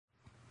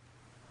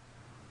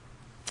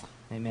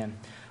Amen.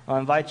 I'll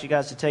invite you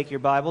guys to take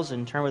your Bibles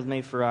and turn with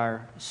me for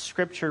our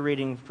scripture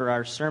reading for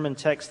our sermon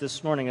text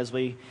this morning as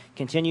we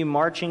continue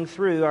marching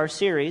through our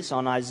series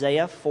on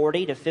Isaiah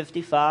 40 to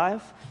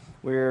 55.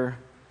 We're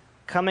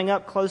coming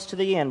up close to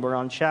the end. We're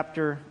on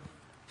chapter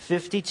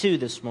 52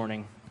 this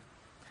morning.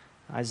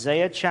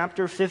 Isaiah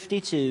chapter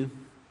 52.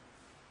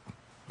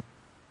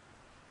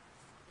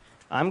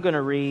 I'm going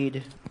to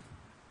read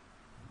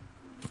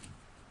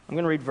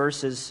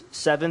verses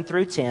 7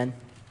 through 10.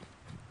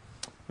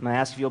 I'm going to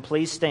ask if you'll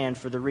please stand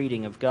for the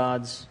reading of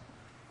God's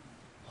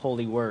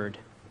holy word.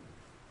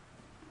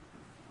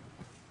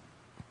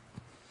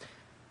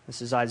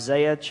 This is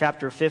Isaiah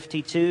chapter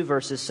 52,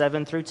 verses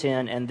 7 through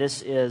 10, and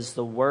this is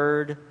the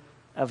word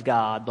of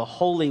God, the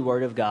holy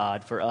word of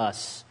God for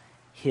us,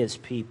 His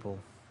people.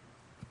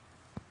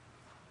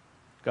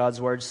 God's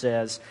word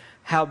says,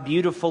 "How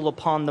beautiful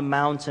upon the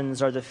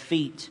mountains are the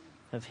feet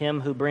of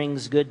him who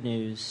brings good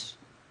news,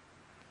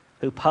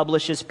 who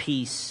publishes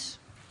peace,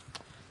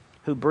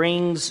 who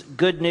brings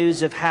good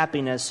news of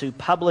happiness, who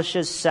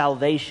publishes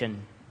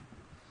salvation,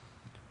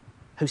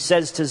 who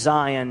says to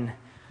Zion,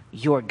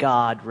 'Your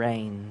God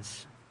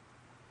reigns.'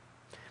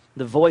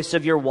 The voice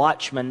of your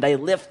watchmen, they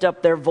lift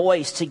up their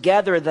voice.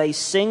 Together they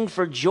sing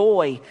for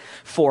joy,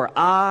 for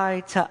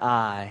eye to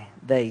eye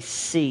they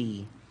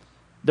see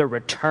the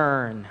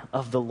return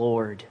of the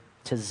Lord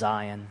to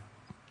Zion.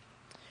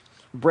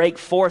 Break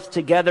forth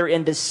together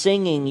into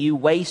singing, you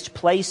waste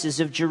places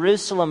of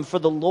Jerusalem, for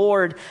the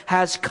Lord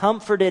has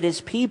comforted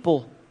His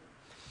people.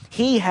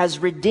 He has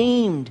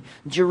redeemed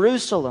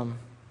Jerusalem.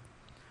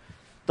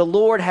 The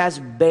Lord has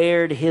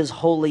bared His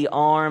holy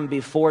arm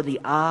before the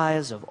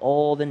eyes of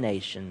all the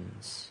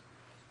nations,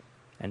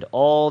 and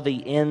all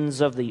the ends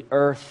of the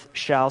earth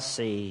shall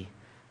see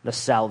the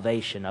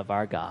salvation of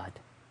our God."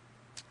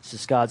 This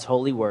is God's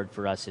holy word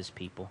for us, His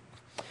people.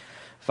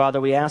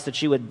 Father, we ask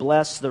that you would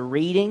bless the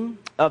reading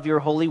of your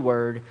holy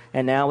word,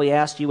 and now we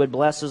ask you would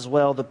bless as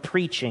well the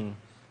preaching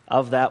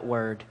of that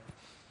word.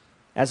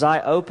 As I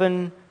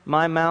open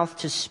my mouth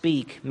to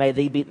speak, may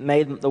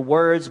the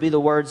words be the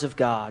words of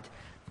God.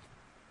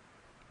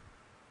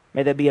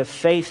 May there be a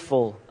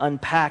faithful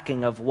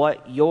unpacking of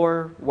what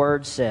your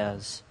word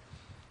says.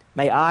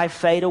 May I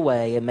fade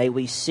away, and may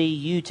we see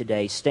you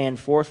today stand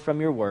forth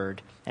from your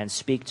word and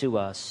speak to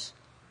us,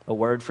 a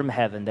word from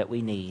heaven that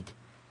we need.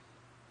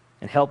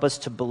 And help us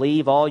to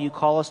believe all you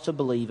call us to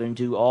believe and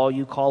do all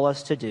you call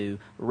us to do.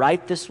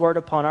 Write this word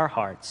upon our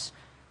hearts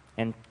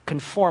and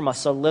conform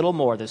us a little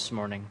more this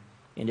morning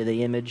into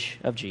the image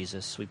of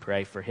Jesus. We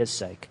pray for His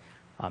sake.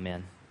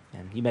 Amen.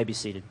 And you may be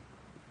seated.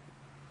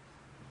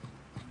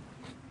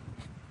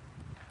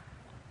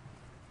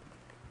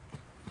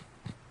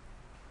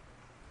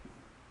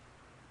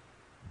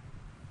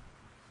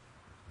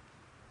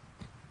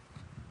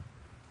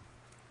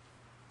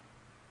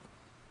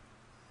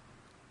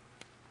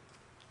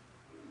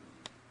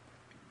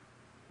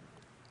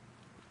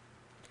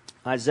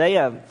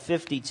 Isaiah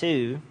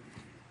 52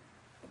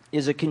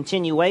 is a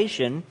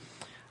continuation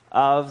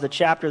of the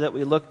chapter that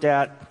we looked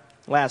at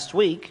last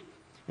week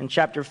in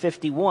chapter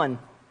 51.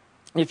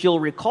 If you'll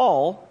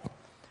recall,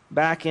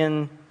 back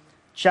in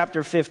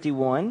chapter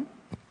 51,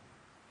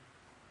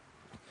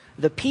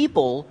 the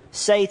people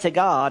say to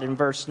God in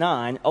verse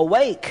 9,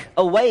 "Awake,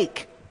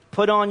 awake,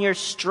 put on your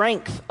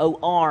strength, O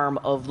arm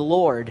of the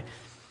Lord."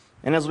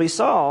 And as we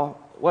saw,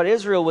 what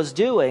Israel was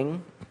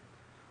doing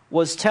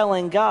was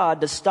telling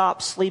God to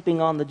stop sleeping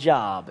on the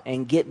job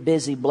and get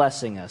busy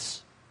blessing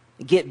us,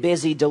 get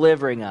busy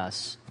delivering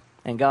us.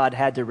 And God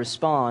had to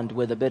respond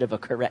with a bit of a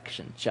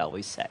correction, shall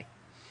we say,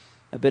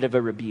 a bit of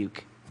a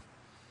rebuke.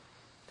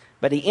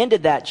 But He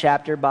ended that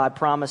chapter by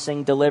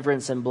promising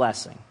deliverance and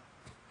blessing.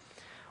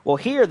 Well,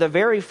 here, the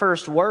very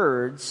first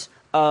words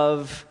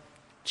of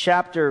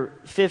chapter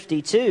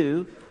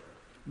 52,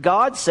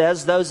 God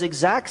says those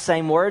exact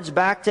same words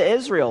back to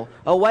Israel.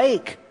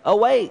 "Awake,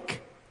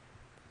 awake.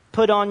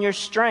 Put on your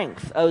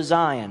strength, O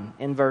Zion,"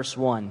 in verse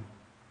 1.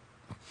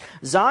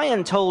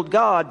 Zion told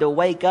God to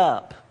wake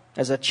up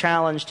as a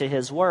challenge to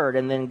His word,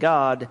 and then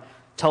God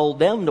told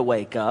them to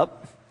wake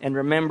up and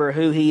remember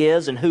who He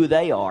is and who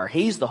they are.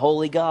 He's the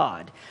holy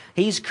God.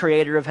 He's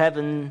creator of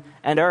heaven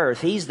and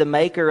earth. He's the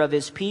maker of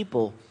His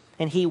people,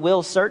 and He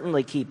will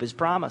certainly keep His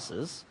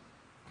promises.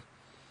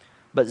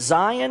 But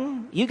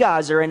Zion, you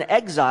guys are in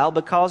exile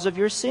because of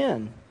your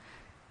sin.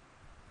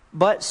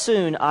 But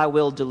soon I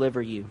will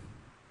deliver you.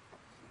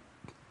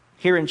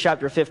 Here in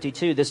chapter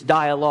 52, this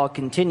dialogue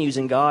continues,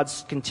 and God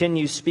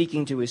continues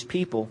speaking to His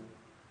people.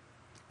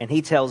 And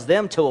He tells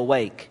them to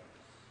awake.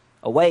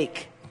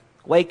 Awake.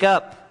 Wake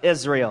up,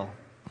 Israel.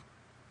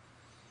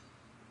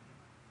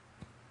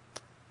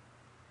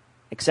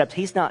 Except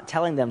He's not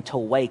telling them to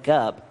wake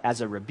up as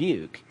a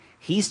rebuke.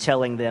 He's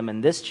telling them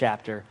in this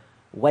chapter,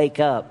 wake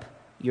up,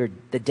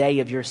 the day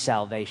of your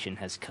salvation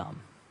has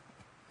come.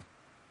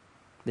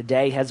 The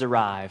day has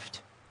arrived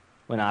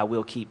when I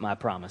will keep my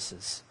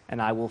promises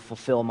and I will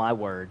fulfill my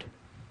word.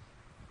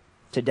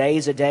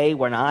 Today's a day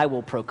when I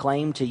will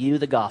proclaim to you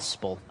the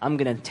gospel. I'm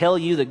going to tell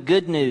you the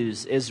good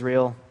news,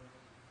 Israel.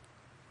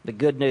 the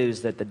good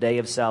news that the day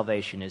of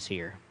salvation is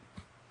here.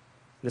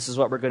 This is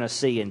what we're going to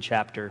see in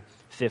chapter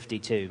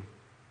 52.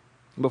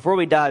 Before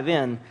we dive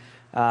in,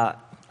 I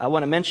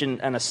want to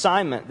mention an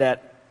assignment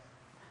that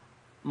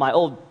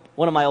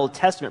one of my Old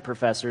Testament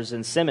professors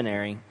in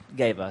seminary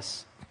gave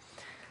us.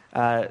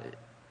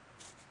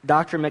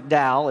 Dr.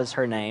 McDowell is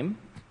her name,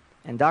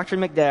 and Dr.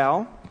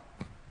 McDowell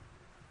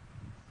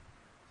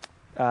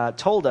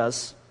told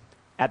us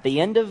at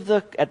the end of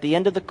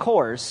the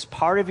course,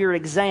 part of your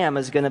exam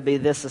is going to be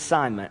this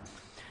assignment.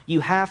 You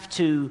have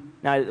to,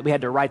 now we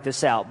had to write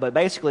this out, but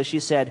basically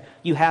she said,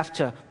 you have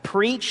to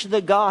preach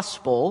the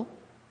gospel,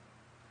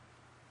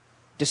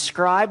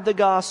 describe the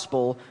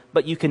gospel,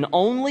 but you can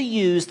only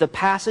use the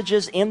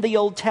passages in the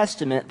Old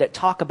Testament that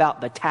talk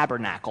about the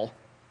tabernacle.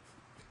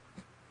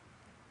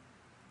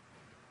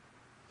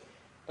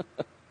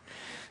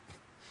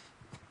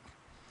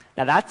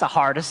 Now that's a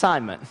hard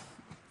assignment.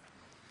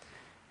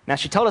 Now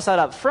she told us that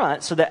up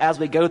front so that as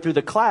we go through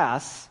the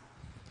class,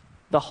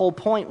 the whole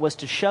point was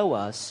to show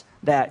us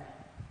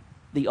that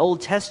the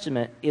Old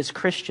Testament is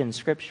Christian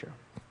scripture.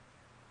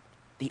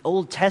 The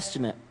Old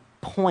Testament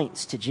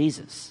points to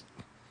Jesus.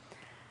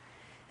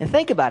 And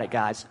think about it,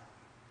 guys.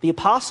 The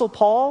Apostle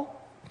Paul,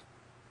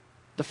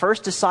 the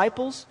first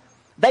disciples,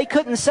 they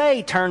couldn't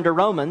say turn to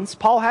Romans.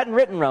 Paul hadn't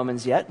written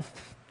Romans yet.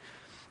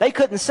 They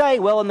couldn't say,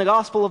 well, in the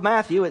Gospel of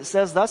Matthew it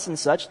says thus and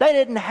such. They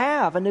didn't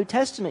have a New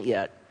Testament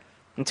yet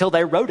until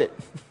they wrote it.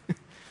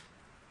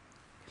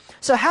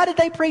 So how did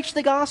they preach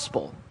the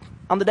gospel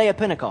on the day of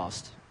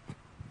Pentecost?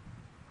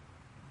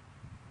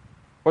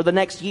 Or the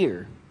next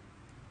year?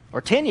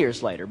 Or 10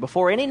 years later,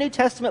 before any New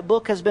Testament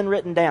book has been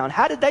written down?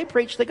 How did they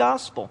preach the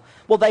gospel?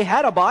 Well, they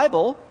had a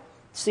Bible.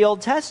 It's the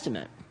Old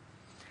Testament.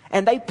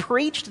 And they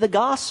preached the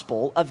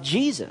gospel of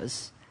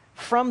Jesus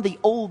from the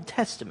Old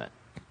Testament.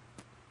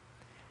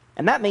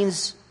 And that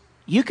means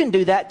you can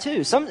do that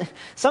too.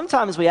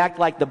 Sometimes we act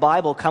like the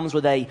Bible comes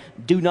with a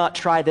do not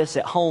try this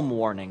at home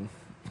warning.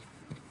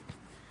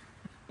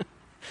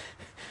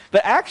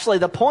 But actually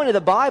the point of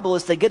the Bible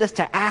is to get us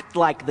to act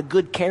like the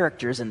good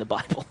characters in the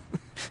Bible.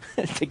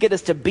 To get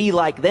us to be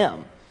like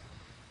them.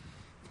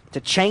 To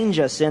change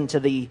us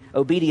into the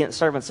obedient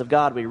servants of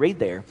God we read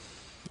there.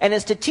 And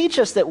it's to teach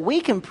us that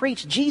we can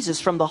preach Jesus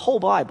from the whole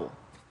Bible.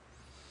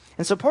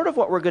 And so part of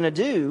what we're going to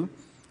do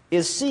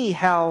is see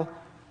how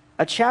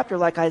a chapter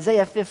like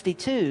Isaiah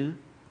 52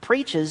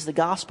 preaches the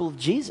gospel of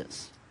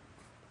Jesus.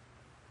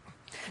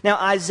 Now,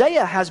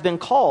 Isaiah has been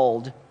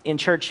called in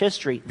church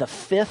history the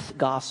fifth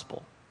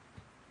gospel.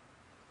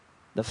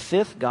 The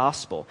fifth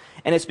gospel.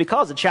 And it's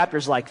because of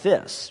chapters like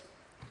this.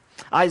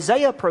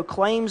 Isaiah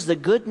proclaims the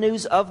good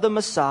news of the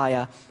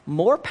Messiah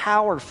more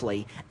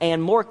powerfully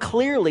and more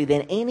clearly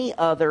than any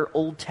other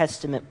Old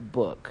Testament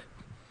book.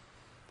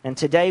 And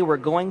today we're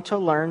going to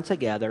learn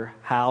together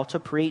how to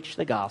preach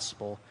the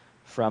gospel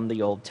from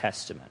the Old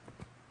Testament.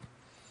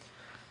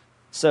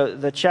 So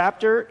the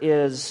chapter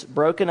is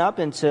broken up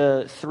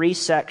into three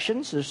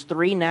sections. There's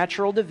three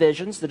natural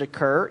divisions that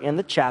occur in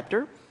the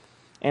chapter.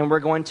 And we're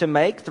going to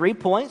make 3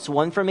 points,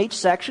 one from each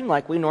section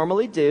like we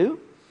normally do.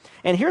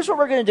 And here's what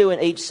we're going to do in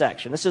each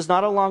section. This is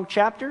not a long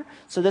chapter,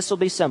 so this will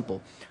be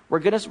simple. We're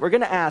going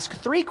to ask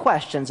 3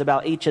 questions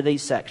about each of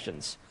these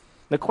sections.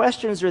 The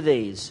questions are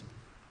these.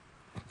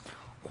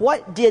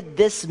 What did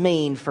this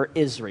mean for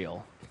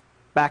Israel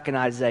back in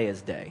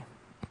Isaiah's day?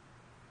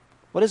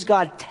 What is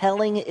God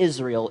telling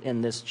Israel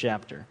in this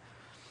chapter?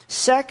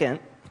 Second,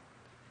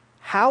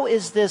 how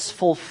is this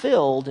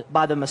fulfilled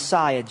by the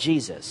Messiah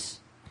Jesus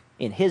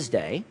in his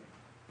day?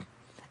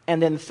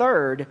 And then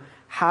third,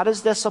 how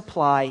does this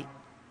apply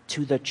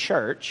to the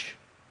church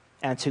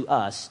and to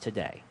us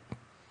today?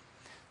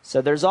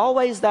 So there's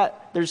always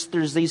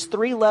there's these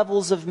 3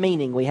 levels of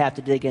meaning we have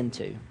to dig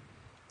into.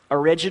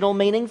 Original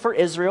meaning for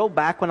Israel,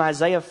 back when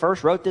Isaiah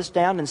first wrote this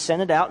down and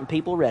sent it out and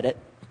people read it.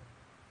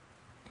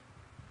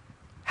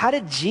 How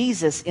did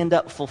Jesus end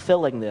up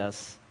fulfilling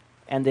this?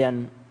 And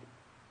then,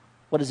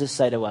 what does this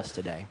say to us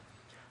today?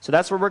 So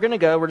that's where we're going to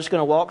go. We're just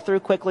going to walk through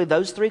quickly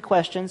those 3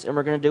 questions, and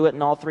we're going to do it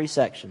in all 3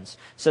 sections.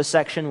 So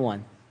section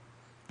 1,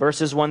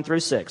 verses 1 through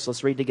 6.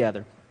 Let's read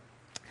together.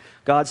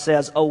 God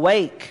says,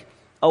 "Awake,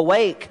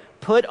 awake,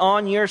 put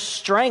on your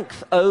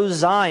strength, O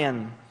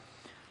Zion.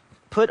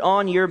 Put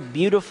on your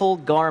beautiful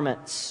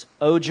garments,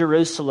 O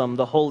Jerusalem,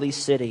 the holy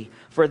city.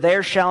 For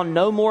there shall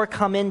no more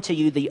come into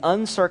you the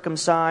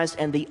uncircumcised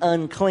and the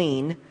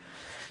unclean.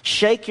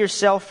 Shake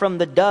yourself from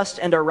the dust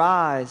and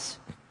arise.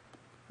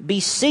 Be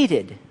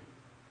seated,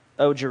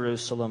 O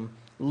Jerusalem.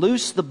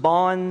 Loose the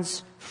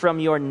bonds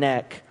from your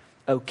neck,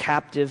 O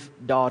captive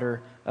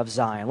daughter of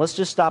Zion." Let's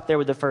just stop there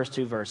with the first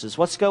 2 verses.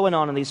 What's going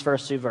on in these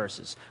first 2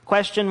 verses?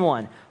 Question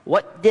 1.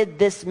 What did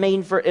this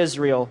mean for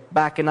Israel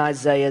back in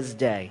Isaiah's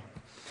day?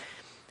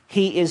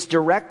 He is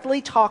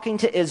directly talking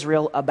to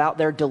Israel about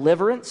their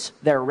deliverance,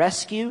 their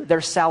rescue, their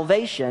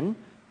salvation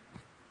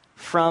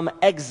from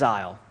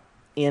exile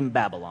in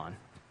Babylon.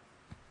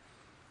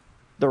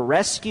 The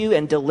rescue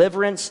and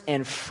deliverance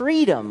and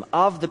freedom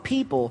of the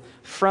people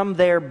from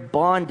their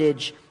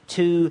bondage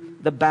to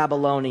the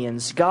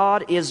Babylonians.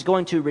 God is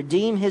going to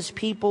redeem his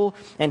people,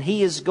 and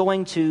he is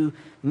going to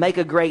make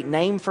a great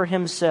name for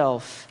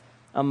himself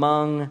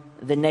among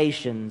the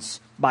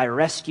nations by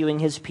rescuing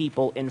his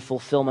people in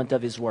fulfillment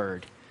of his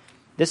word.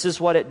 This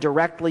is what it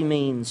directly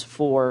means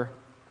for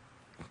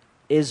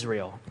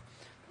Israel.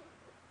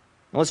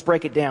 Let's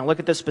break it down. Look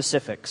at the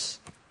specifics.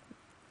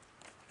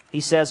 He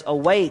says,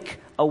 "Awake,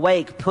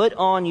 awake, put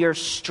on your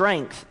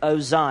strength, O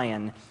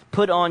Zion.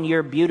 Put on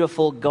your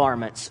beautiful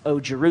garments, O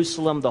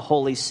Jerusalem, the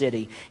holy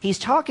city." He's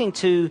talking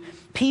to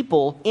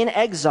people in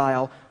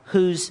exile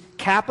whose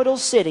capital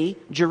city,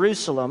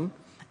 Jerusalem,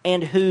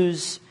 and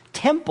whose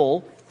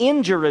temple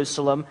in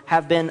Jerusalem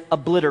have been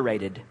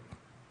obliterated,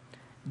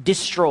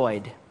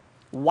 destroyed,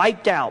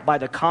 wiped out by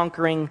the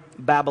conquering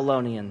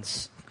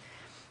Babylonians.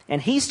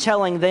 And he's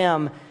telling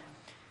them,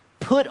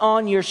 put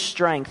on your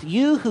strength.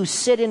 You who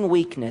sit in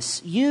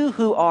weakness, you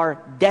who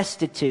are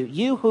destitute,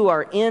 you who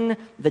are in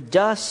the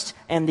dust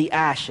and the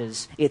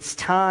ashes, it's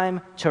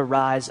time to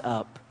rise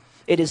up.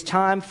 It is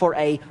time for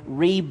a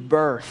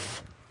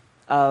rebirth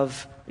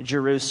of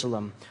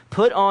Jerusalem.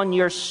 Put on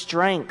your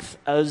strength,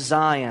 O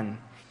Zion.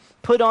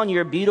 Put on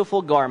your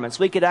beautiful garments.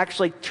 We could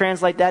actually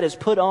translate that as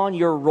put on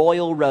your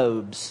royal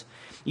robes.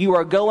 You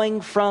are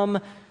going from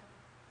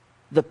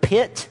the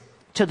pit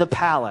to the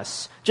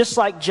palace, just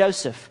like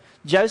Joseph.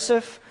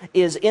 Joseph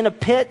is in a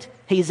pit.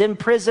 He's in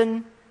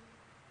prison.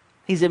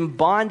 He's in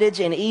bondage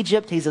in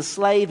Egypt. He's a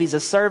slave. He's a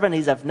servant.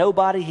 He's of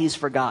nobody. He's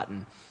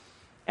forgotten.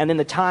 And then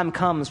the time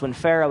comes when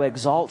Pharaoh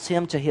exalts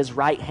him to his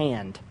right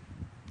hand.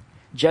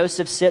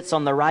 Joseph sits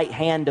on the right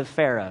hand of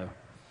Pharaoh.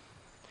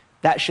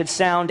 That should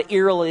sound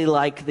eerily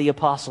like the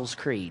Apostles'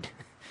 Creed.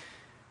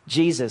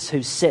 Jesus,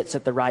 who sits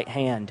at the right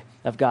hand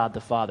of God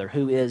the Father,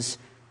 who is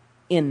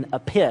in a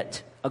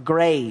pit, a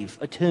grave,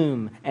 a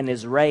tomb, and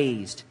is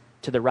raised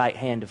to the right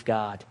hand of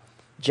God.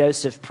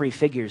 Joseph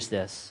prefigures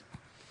this.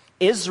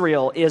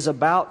 Israel is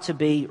about to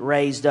be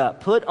raised up.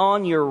 Put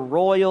on your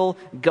royal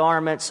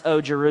garments, O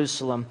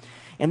Jerusalem.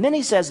 And then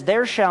he says,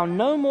 there shall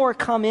no more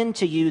come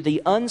into you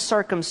the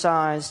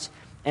uncircumcised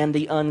and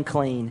the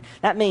unclean.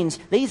 That means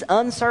these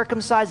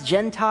uncircumcised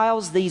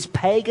Gentiles, these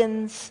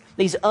pagans,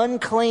 these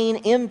unclean,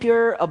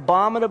 impure,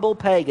 abominable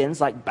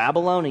pagans like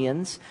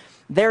Babylonians,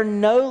 they're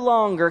no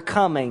longer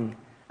coming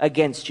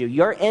against you.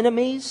 Your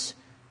enemies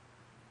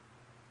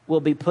will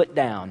be put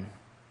down.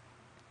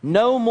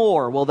 No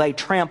more will they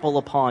trample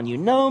upon you.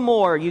 No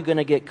more are you going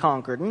to get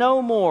conquered.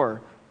 No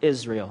more,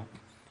 Israel.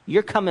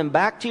 You're coming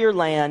back to your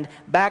land,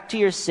 back to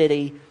your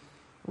city,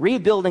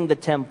 rebuilding the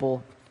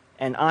temple,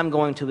 and I'm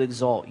going to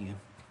exalt you.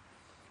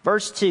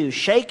 Verse 2,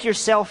 shake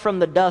yourself from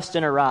the dust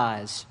and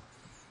arise.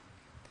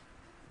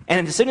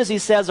 And as soon as he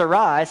says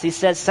arise, he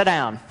says sit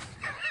down.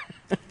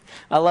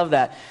 I love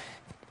that.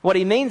 What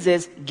he means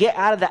is get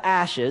out of the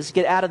ashes,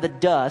 get out of the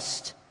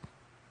dust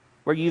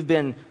where you've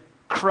been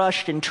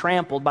crushed and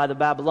trampled by the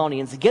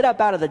Babylonians. Get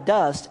up out of the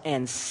dust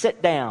and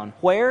sit down.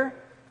 Where?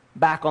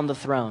 Back on the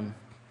throne.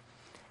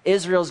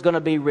 Israel's going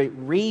to be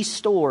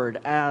restored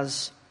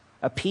as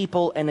a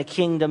people and a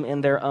kingdom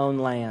in their own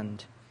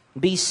land.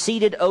 Be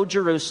seated, O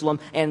Jerusalem,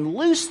 and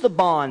loose the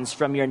bonds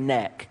from your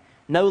neck.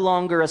 No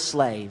longer a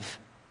slave.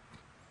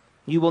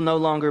 You will no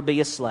longer be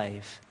a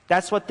slave.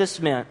 That's what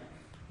this meant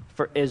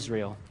for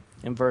Israel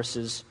in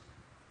verses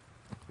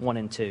 1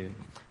 and 2.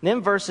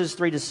 Then verses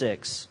 3 to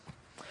 6.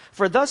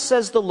 For thus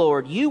says the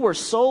Lord, you were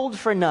sold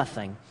for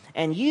nothing,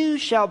 and you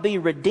shall be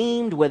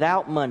redeemed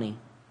without money.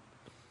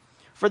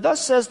 For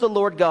thus says the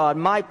Lord God,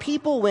 my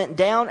people went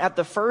down at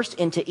the first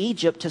into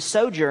Egypt to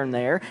sojourn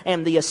there,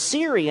 and the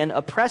Assyrian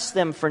oppressed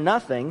them for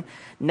nothing.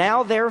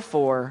 Now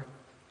therefore,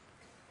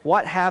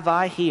 what have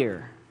I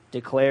here,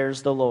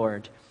 declares the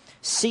Lord,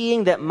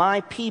 seeing that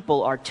my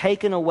people are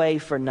taken away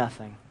for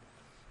nothing.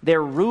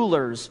 Their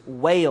rulers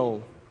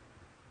wail,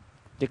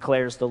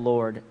 declares the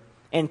Lord,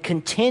 and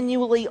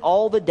continually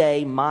all the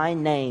day my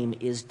name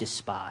is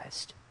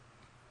despised.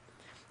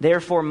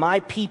 Therefore my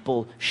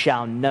people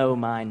shall know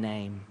my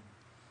name.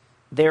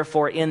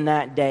 Therefore in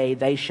that day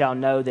they shall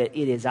know that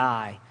it is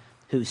I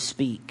who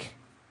speak.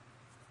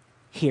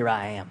 Here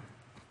I am.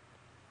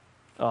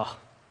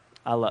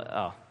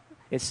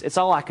 It's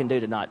all I can do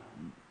to not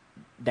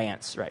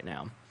dance right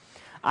now.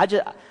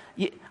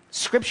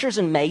 Scripture's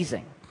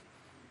amazing,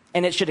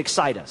 and it should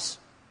excite us.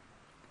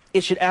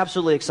 It should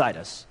absolutely excite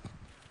us.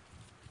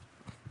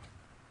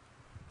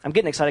 I'm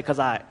getting excited because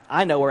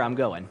I know where I'm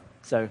going.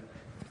 So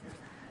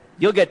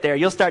you'll get there.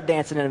 You'll start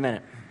dancing in a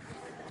minute.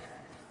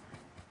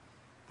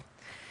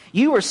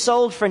 You were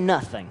sold for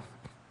nothing,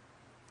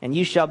 and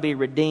you shall be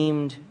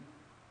redeemed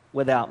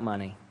without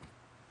money.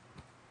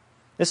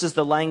 This is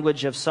the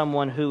language of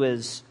someone who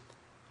is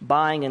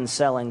buying and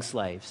selling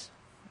slaves.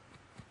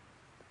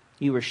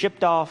 You were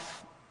shipped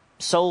off,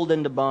 sold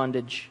into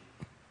bondage,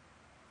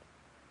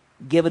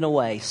 given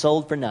away,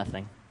 sold for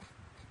nothing.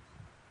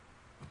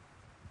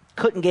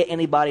 Couldn't get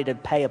anybody to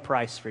pay a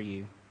price for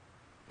you.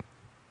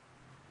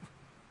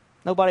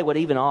 Nobody would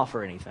even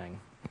offer anything.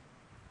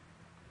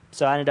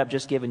 So I ended up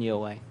just giving you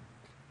away.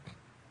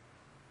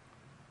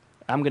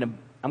 I'm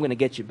gonna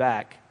get you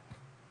back.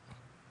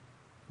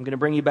 I'm going to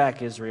bring you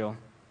back, Israel,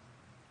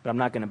 but I'm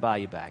not going to buy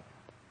you back.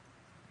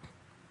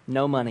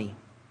 No money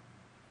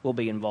will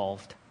be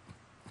involved.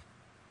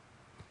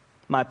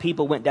 My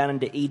people went down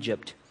into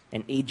Egypt,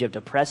 and Egypt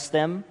oppressed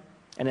them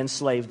and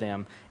enslaved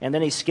them. And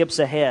then he skips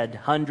ahead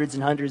hundreds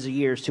and hundreds of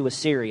years to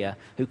Assyria,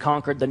 who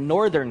conquered the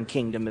northern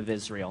kingdom of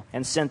Israel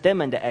and sent them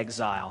into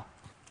exile.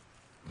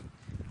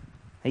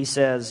 He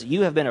says,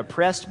 you have been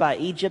oppressed by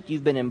Egypt,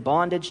 you've been in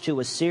bondage to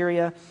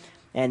Assyria,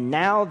 and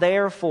now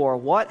therefore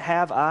what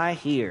have I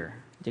here,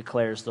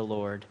 declares the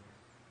Lord,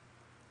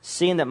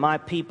 seeing that my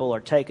people are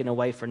taken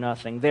away for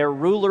nothing. Their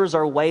rulers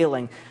are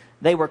wailing.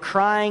 They were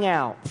crying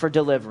out for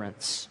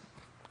deliverance.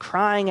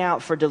 Crying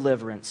out for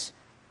deliverance.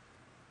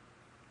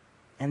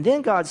 And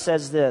then God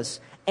says this,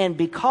 and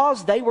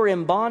because they were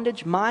in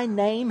bondage, my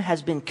name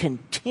has been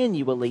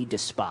continually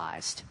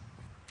despised.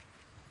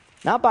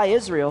 Not by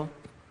Israel,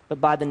 but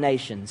by the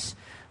nations.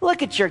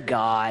 Look at your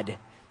God.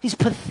 He's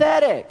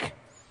pathetic.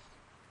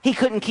 He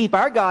couldn't keep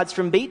our gods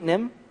from beating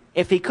him.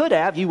 If he could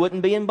have, you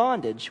wouldn't be in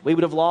bondage. We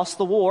would have lost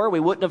the war.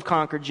 We wouldn't have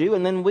conquered you.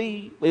 And then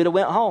we would have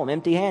went home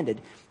empty-handed.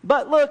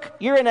 But look,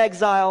 you're in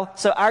exile,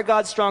 so our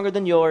God's stronger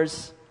than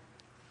yours.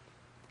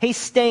 He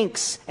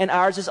stinks, and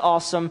ours is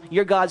awesome.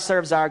 Your God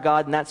serves our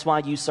God, and that's why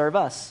you serve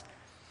us.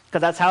 Because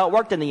that's how it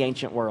worked in the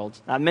ancient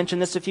world. I've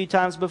mentioned this a few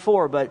times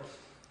before, but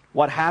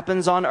what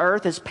happens on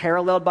earth is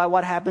paralleled by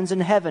what happens in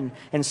heaven.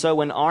 And so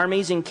when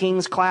armies and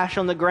kings clash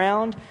on the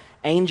ground,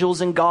 angels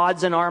and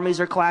gods and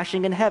armies are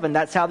clashing in heaven.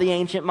 That's how the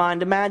ancient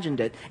mind imagined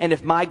it. And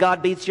if my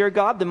God beats your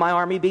God, then my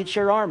army beats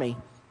your army.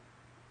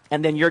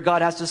 And then your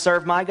God has to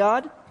serve my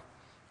God.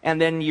 And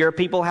then your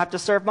people have to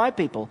serve my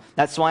people.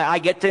 That's why I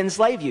get to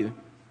enslave you.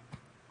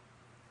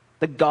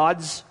 The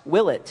gods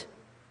will it.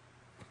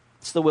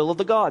 It's the will of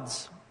the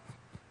gods.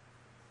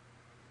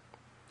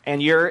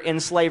 And you're in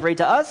slavery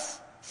to us,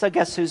 so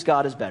guess whose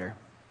God is better?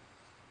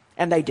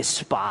 And they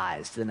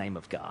despised the name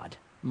of God.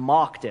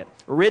 Mocked it,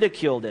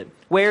 ridiculed it.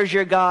 Where's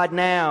your God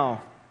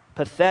now?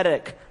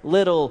 Pathetic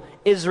little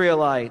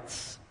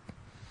Israelites.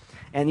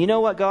 And you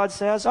know what God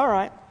says? All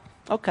right,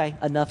 okay,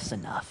 enough's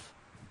enough.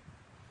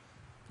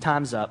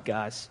 Time's up,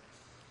 guys.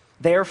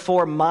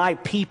 Therefore my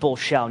people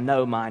shall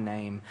know my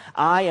name.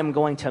 I am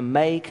going to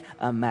make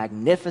a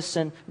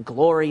magnificent,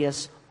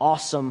 glorious,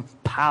 awesome,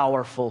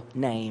 powerful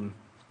name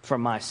for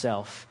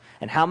myself.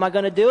 And how am I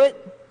going to do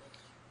it?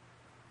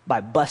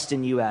 By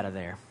busting you out of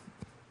there.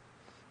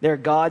 Their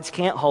gods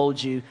can't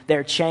hold you.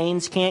 Their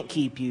chains can't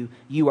keep you.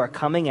 You are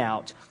coming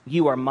out.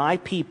 You are my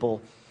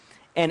people.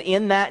 And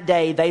in that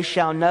day they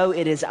shall know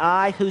it is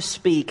I who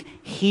speak.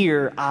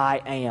 Here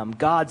I am.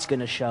 God's going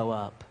to show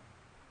up.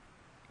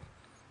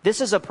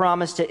 This is a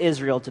promise to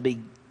Israel to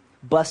be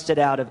busted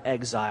out of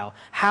exile.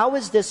 How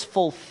is this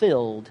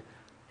fulfilled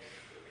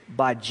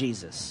by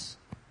Jesus?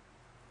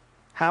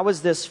 How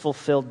is this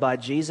fulfilled by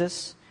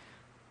Jesus?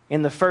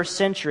 In the first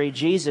century,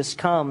 Jesus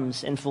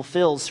comes and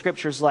fulfills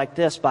scriptures like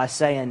this by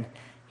saying,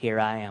 here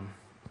I am.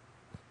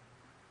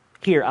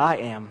 Here I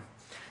am.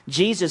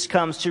 Jesus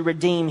comes to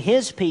redeem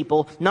his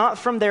people, not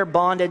from their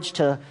bondage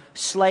to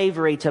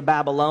slavery to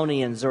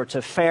Babylonians or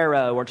to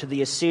Pharaoh or to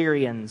the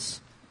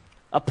Assyrians,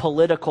 a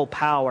political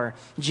power.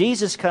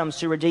 Jesus comes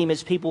to redeem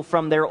his people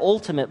from their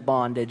ultimate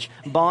bondage,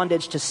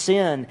 bondage to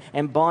sin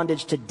and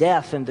bondage to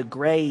death and the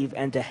grave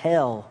and to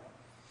hell.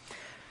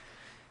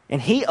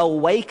 And he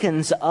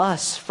awakens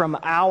us from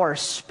our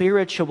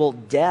spiritual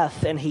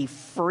death, and he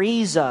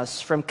frees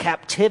us from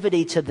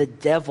captivity to the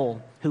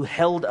devil who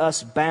held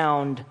us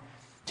bound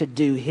to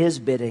do his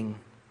bidding.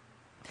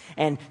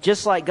 And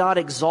just like God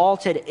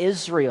exalted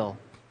Israel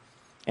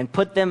and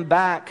put them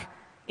back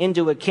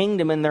into a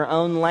kingdom in their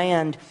own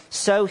land,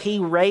 so he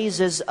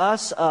raises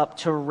us up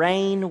to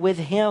reign with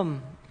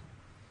him.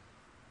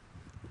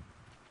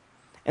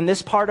 And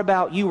this part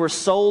about you were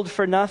sold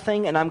for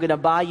nothing and I'm going to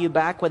buy you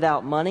back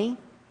without money,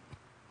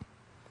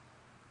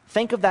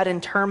 think of that in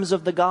terms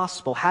of the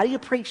gospel. How do you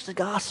preach the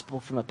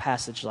gospel from a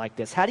passage like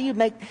this? How do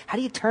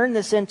you turn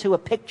this into a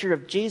picture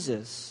of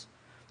Jesus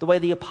the way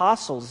the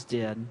apostles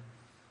did?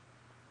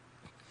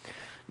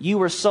 You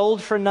were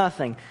sold for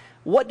nothing.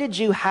 What did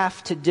you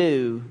have to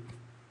do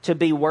to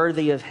be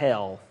worthy of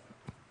hell?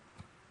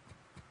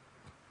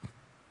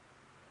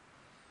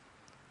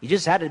 You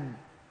just had to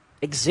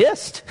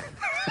exist.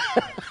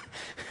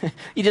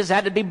 You just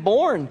had to be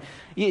born.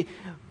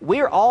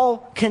 We're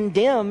all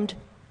condemned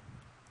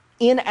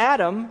in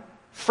Adam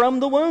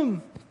from the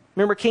womb.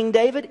 Remember King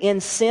David?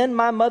 In sin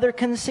my mother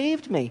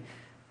conceived me.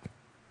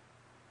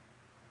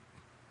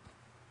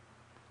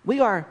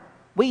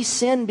 We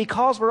sin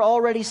because we're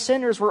already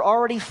sinners. We're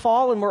already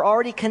fallen. We're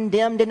already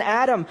condemned in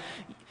Adam.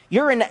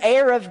 You're an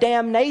heir of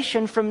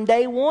damnation from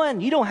day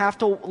one. You don't have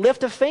to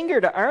lift a finger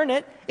to earn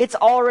it. It's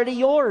already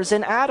yours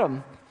in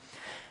Adam.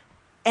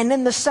 And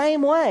in the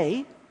same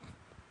way,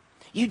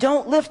 you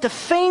don't lift a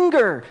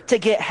finger to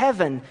get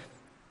heaven.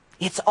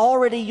 It's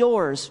already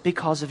yours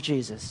because of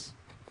Jesus.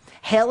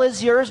 Hell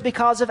is yours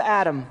because of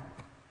Adam.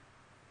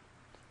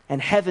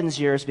 And heaven's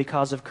yours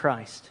because of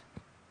Christ.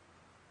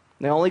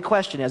 The only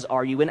question is,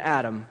 are you in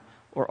Adam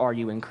or are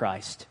you in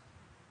Christ?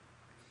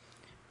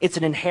 It's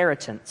an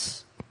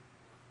inheritance.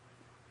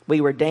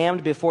 We were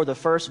damned before the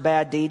first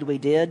bad deed we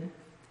did,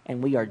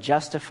 and we are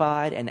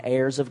justified and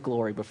heirs of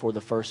glory before the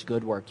first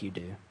good work you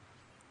do.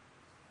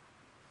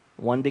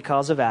 One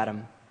because of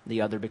Adam,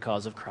 the other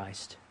because of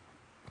Christ.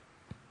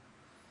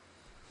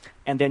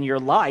 And then your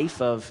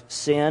life of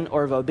sin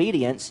or of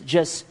obedience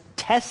just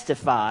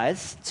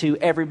testifies to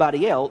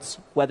everybody else,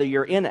 whether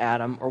you're in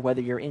Adam or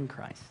whether you're in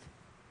Christ.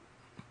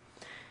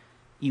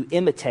 You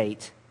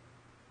imitate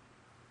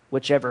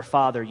whichever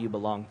father you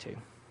belong to.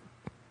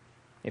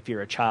 If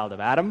you're a child of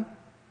Adam,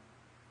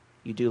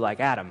 you do like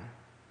Adam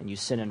and you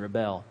sin and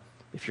rebel.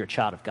 If you're a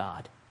child of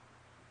God,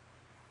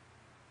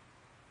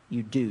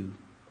 you do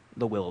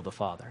the will of the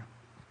Father.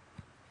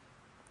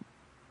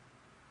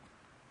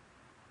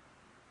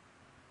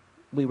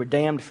 We were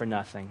damned for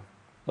nothing,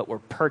 but were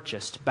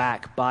purchased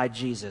back by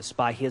Jesus,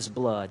 by his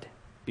blood,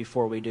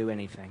 before we do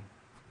anything.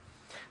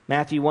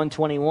 Matthew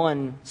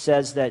 1:21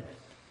 says that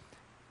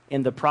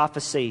in the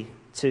prophecy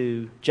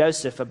to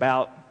Joseph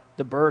about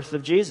the birth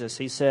of Jesus,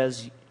 he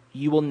says,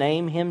 you will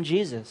name him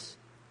Jesus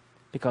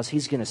because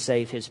he's going to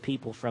save his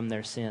people from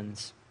their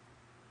sins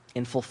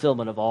in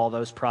fulfillment of all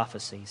those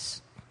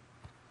prophecies.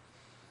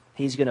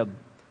 He's going to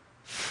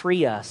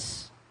free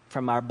us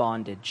from our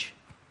bondage,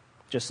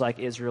 just like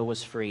Israel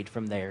was freed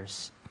from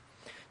theirs.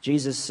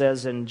 Jesus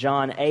says in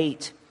John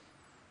 8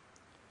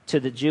 to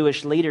the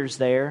Jewish leaders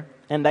there,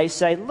 and they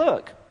say,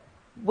 look,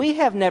 we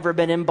have never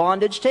been in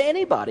bondage to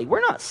anybody.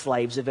 We're not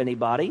slaves of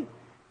anybody.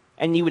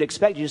 And you would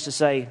expect Jesus to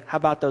say, how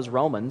about those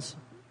Romans?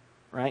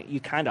 Right?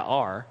 You kind of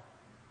are.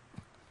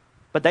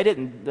 But they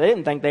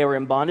didn't think they were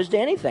in bondage to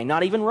anything,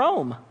 not even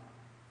Rome.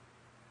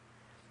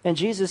 And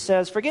Jesus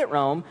says, forget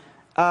Rome.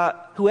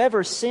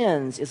 Whoever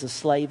sins is a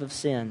slave of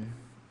sin.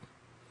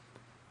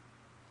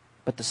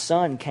 But the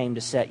Son came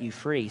to set you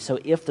free. So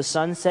if the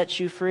Son sets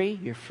you free,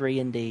 you're free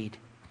indeed.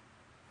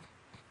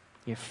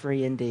 You're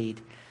free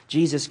indeed.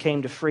 Jesus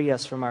came to free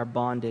us from our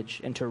bondage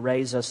and to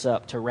raise us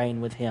up to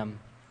reign with him.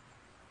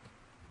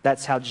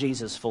 That's how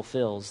Jesus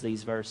fulfills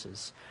these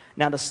verses.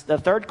 Now, the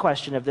third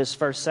question of this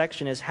first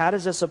section is, how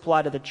does this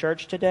apply to the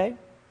church today?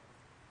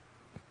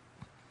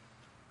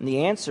 And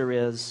the answer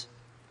is,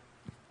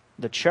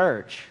 the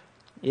church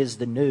is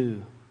the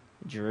new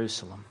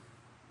Jerusalem.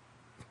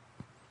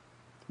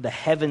 The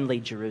heavenly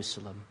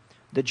Jerusalem.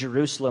 The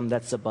Jerusalem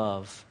that's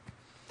above.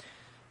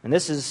 And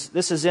this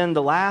is in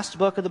the last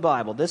book of the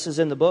Bible. This is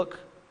in the book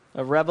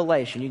of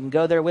Revelation. You can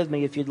go there with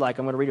me if you'd like.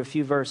 I'm going to read a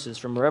few verses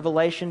from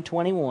Revelation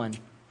 21.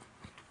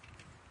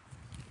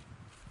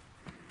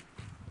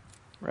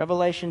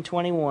 Revelation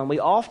 21. We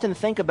often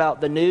think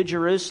about the New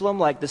Jerusalem,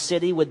 like the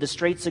city with the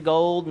streets of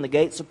gold and the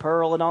gates of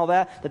pearl and all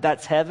that,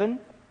 that's heaven.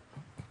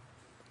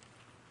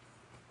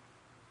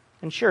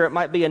 And sure, it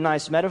might be a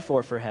nice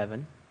metaphor for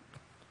heaven.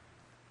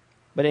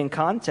 But in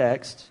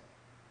context,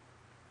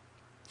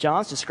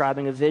 John's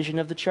describing a vision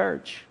of the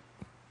church.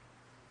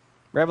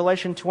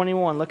 Revelation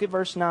 21, look at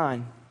verse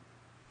 9.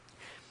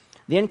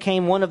 Then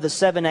came one of the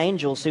 7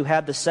 angels who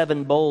had the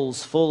 7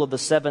 bowls full of the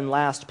 7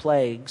 last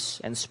plagues,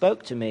 and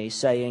spoke to me,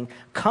 saying,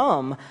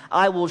 come,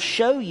 I will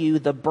show you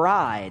the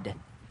bride,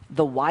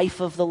 the wife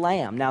of the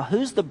Lamb. Now,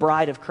 who's the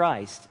bride of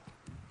Christ?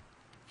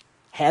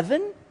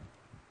 Heaven?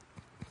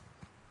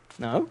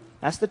 No,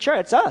 that's the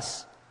church. It's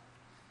us.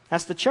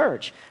 That's the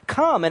church.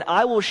 Come, and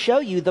I will show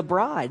you the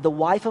bride, the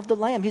wife of the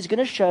Lamb. He's going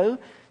to show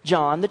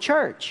John the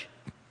church.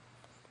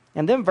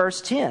 And then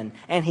verse 10,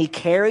 and he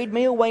carried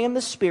me away in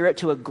the Spirit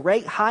to a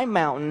great high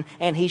mountain,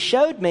 and he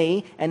showed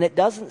me, and it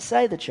doesn't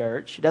say the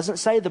church, it doesn't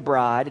say the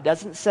bride, it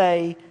doesn't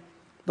say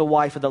the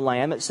wife of the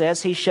Lamb, it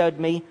says he showed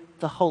me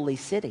the holy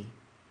city,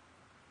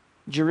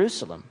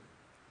 Jerusalem,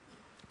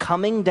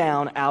 coming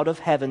down out of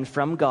heaven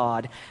from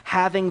God,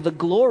 having the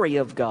glory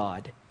of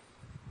God.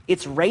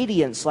 Its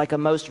radiance like a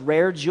most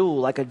rare jewel,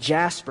 like a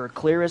jasper,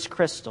 clear as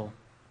crystal.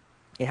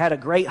 It had a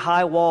great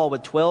high wall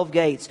with 12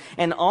 gates.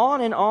 And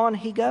on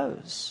he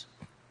goes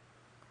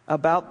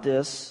about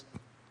this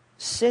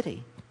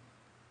city.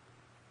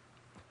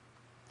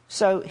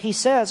 So he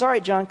says, all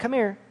right, John, come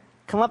here.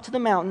 Come up to the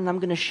mountain. I'm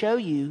going to show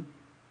you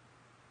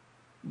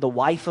the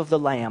wife of the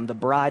Lamb, the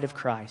bride of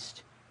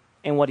Christ.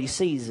 And what he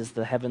sees is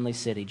the heavenly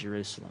city,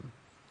 Jerusalem.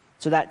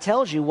 So that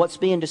tells you what's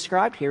being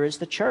described here is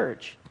the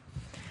church.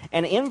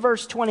 And in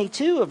verse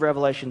 22 of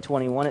Revelation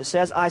 21, it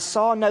says, I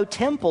saw no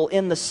temple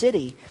in the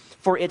city,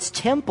 for its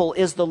temple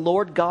is the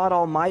Lord God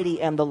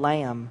Almighty and the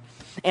Lamb.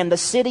 And the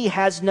city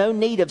has no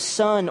need of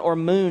sun or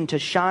moon to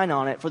shine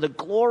on it, for the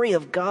glory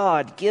of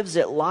God gives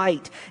it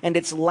light, and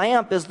its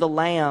lamp is the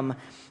Lamb.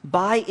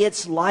 By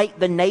its light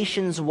the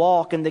nations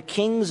walk, and the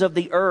kings of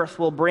the earth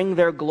will bring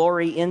their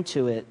glory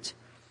into it.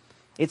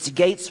 Its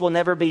gates will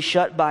never be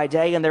shut by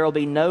day, and there will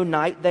be no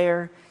night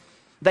there.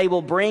 They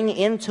will bring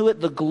into it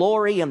the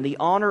glory and the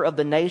honor of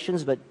the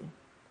nations, but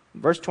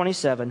verse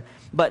 27,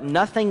 but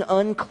nothing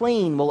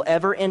unclean will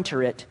ever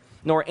enter it,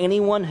 nor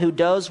anyone who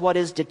does what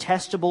is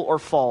detestable or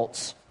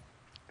false,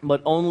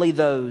 but only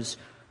those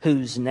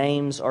whose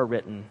names are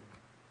written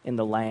in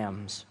the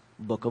Lamb's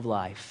book of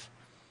life.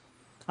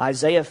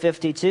 Isaiah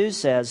 52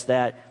 says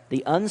that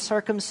the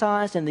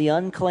uncircumcised and the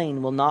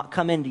unclean will not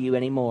come into you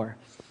anymore.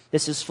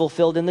 This is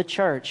fulfilled in the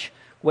church,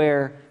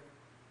 where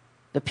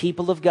the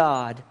people of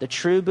God, the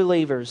true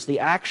believers, the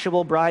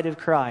actual bride of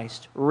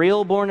Christ,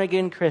 real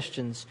born-again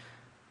Christians,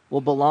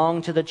 will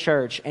belong to the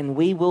church, and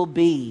we will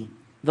be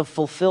the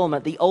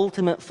fulfillment, the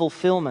ultimate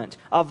fulfillment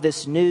of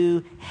this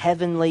new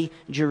heavenly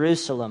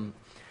Jerusalem.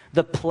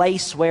 The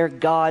place where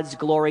God's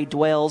glory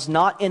dwells,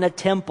 not in a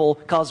temple,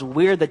 because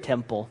we're the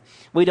temple.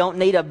 We don't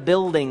need a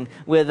building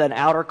with an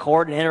outer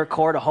court, an inner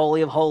court, a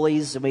holy of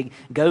holies, and we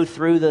go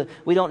through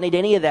we don't need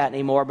any of that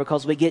anymore,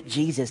 because we get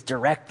Jesus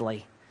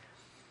directly.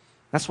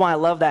 That's why I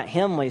love that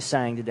hymn we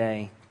sang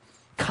today.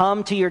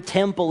 Come to your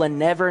temple and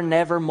never,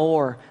 never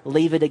more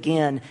leave it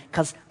again.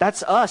 Because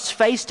that's us,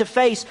 face to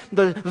face.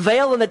 The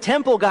veil in the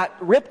temple got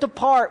ripped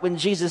apart when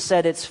Jesus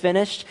said it's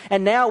finished.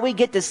 And now we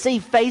get to see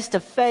face to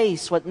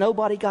face what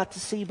nobody got to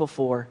see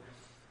before.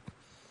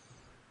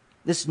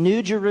 This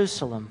new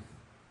Jerusalem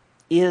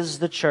is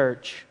the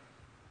church.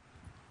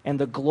 And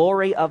the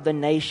glory of the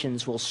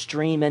nations will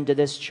stream into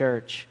this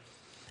church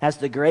as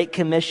the Great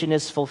Commission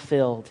is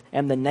fulfilled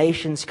and the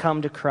nations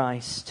come to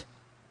Christ.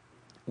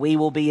 We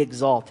will be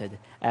exalted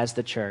as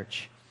the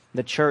church.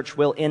 The church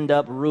will end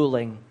up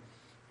ruling.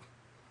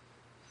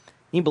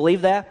 You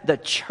believe that? The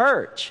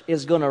church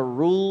is going to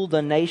rule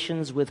the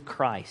nations with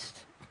Christ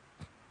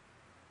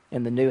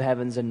in the new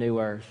heavens and new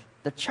earth.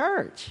 The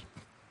church.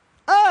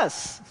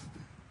 Us.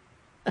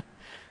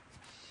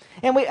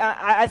 And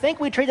I think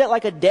we treat it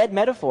like a dead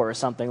metaphor or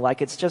something.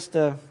 Like it's just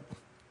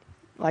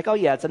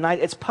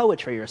it's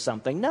poetry or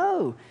something.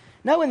 No,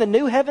 in the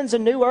new heavens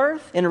and new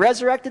earth, in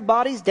resurrected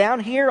bodies down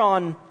here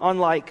on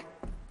like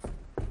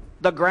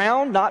the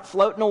ground, not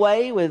floating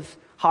away with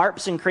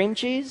harps and cream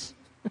cheese.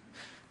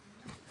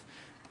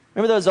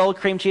 Remember those old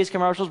cream cheese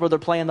commercials where they're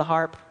playing the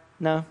harp?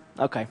 No?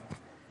 Okay,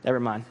 never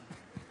mind.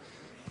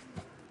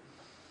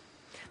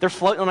 They're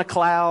floating on a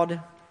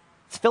cloud.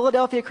 It's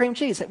Philadelphia cream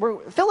cheese. We're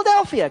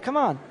Philadelphia, come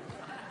on.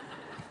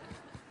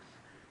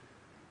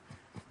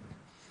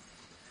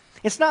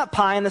 It's not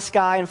pie in the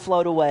sky and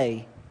float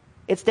away.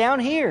 It's down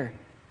here.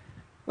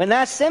 When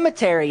that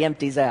cemetery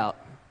empties out.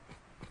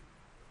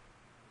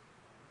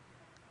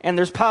 And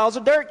there's piles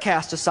of dirt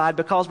cast aside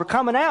because we're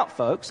coming out,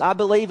 folks. I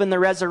believe in the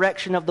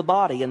resurrection of the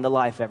body and the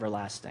life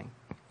everlasting.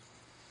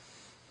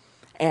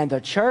 And the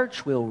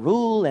church will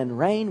rule and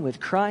reign with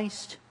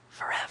Christ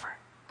forever.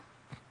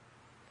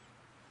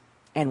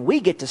 And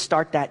we get to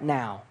start that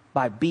now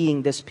by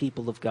being this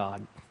people of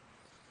God.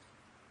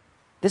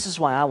 This is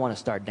why I want to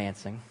start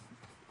dancing.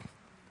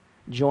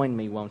 Join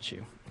me, won't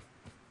you?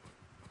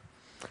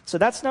 So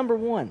that's number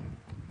one.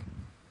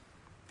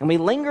 And we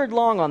lingered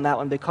long on that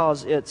one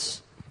because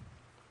it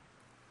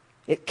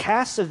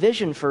casts a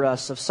vision for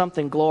us of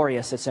something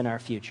glorious that's in our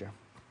future.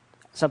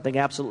 Something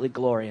absolutely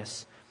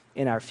glorious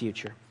in our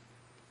future.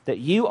 That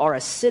you are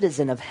a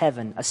citizen of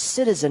heaven, a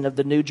citizen of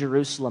the New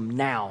Jerusalem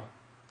now.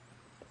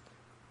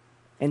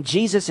 And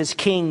Jesus is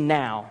king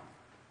now.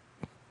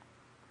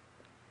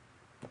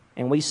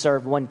 And we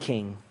serve one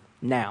king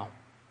now.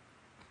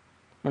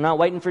 We're not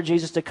waiting for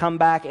Jesus to come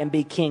back and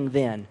be king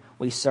then.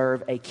 We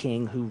serve a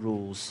king who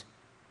rules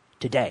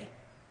today.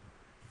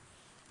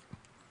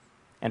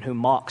 And who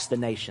mocks the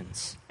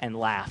nations and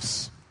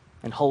laughs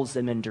and holds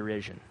them in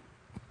derision.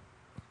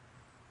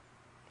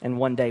 And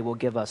one day will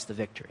give us the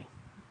victory.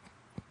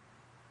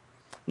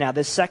 Now,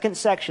 this second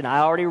section, I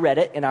already read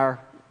it in our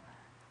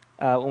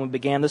when we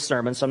began the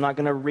sermon, so I'm not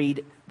going to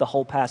read the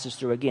whole passage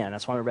through again.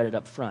 That's why I read it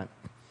up front.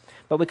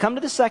 But we come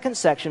to the second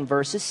section,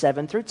 verses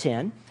 7 through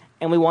 10,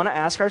 and we want to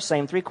ask our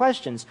same three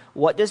questions.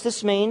 What does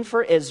this mean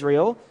for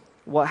Israel?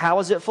 How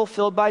is it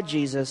fulfilled by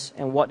Jesus?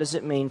 And what does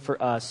it mean for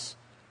us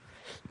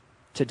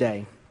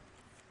today?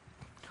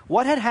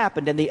 What had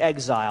happened in the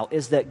exile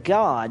is that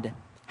God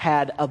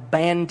had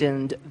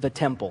abandoned the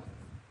temple.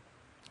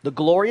 The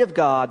glory of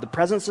God, the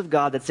presence of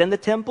God that's in the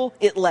temple,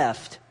 it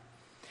left.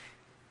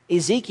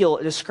 Ezekiel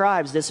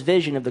describes this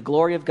vision of the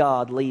glory of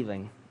God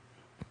leaving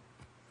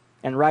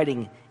and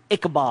writing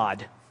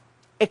Ichabod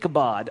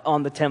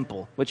on the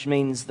temple, which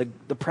means the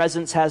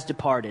presence has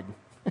departed.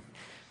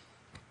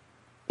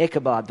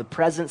 Ichabod, the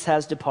presence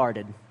has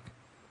departed.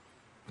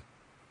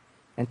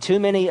 And too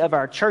many of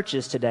our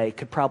churches today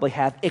could probably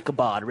have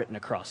Ichabod written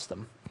across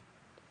them.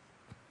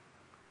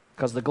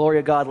 Because the glory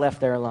of God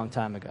left there a long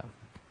time ago.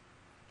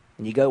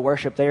 And you go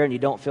worship there and you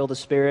don't feel the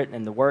Spirit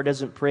and the Word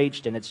isn't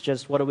preached and it's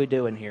just, what are we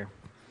doing here?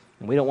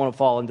 And we don't want to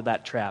fall into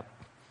that trap.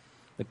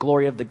 The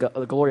glory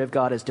of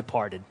God has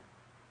departed.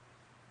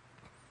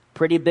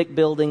 Pretty big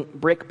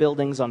brick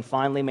buildings on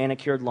finely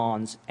manicured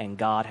lawns, and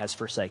God has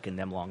forsaken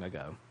them long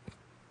ago.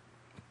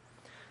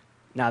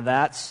 Now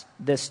that's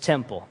this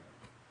temple.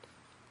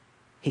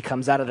 He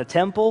comes out of the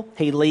temple.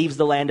 He leaves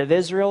the land of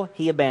Israel.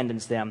 He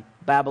abandons them.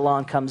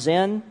 Babylon comes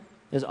in.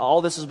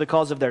 All this is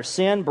because of their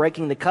sin,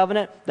 breaking the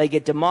covenant. They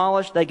get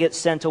demolished. They get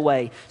sent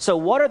away. So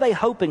what are they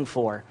hoping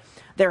for?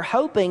 They're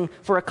hoping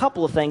for a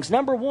couple of things.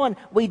 Number one,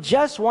 we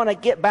just want to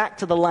get back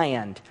to the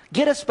land.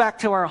 Get us back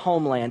to our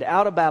homeland,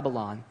 out of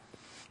Babylon.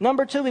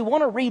 Number 2, we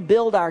want to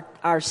rebuild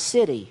our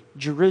city,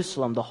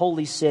 Jerusalem, the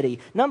holy city.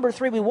 Number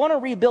 3, we want to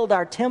rebuild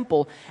our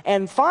temple.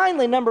 And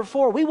finally, number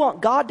 4, we want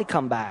God to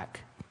come back.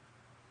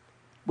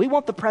 We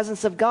want the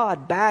presence of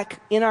God back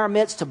in our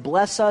midst to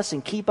bless us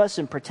and keep us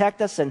and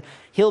protect us. And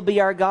He'll be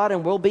our God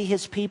and we'll be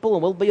His people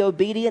and we'll be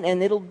obedient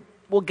and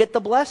we'll get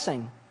the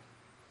blessing.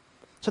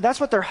 So that's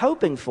what they're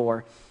hoping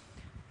for.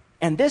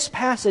 And this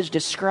passage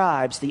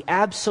describes the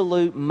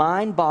absolute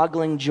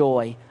mind-boggling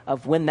joy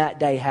of when that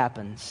day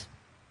happens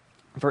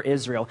for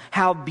Israel.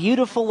 How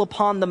beautiful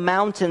upon the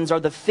mountains are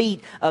the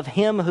feet of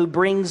Him who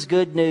brings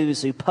good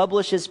news, who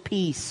publishes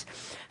peace,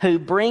 who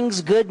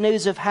brings good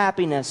news of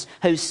happiness,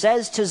 who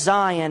says to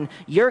Zion,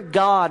 your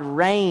God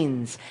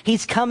reigns.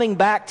 He's coming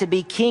back to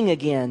be king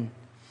again.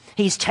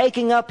 He's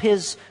taking up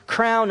His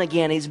crown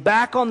again. He's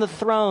back on the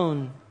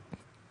throne.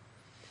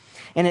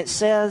 And it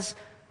says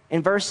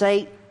in verse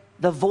 8,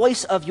 the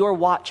voice of your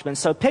watchmen.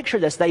 So picture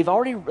this. They've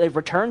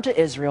returned to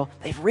Israel.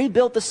 They've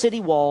rebuilt the city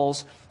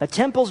walls. The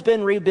temple's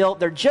been rebuilt.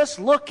 They're just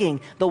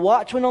looking. The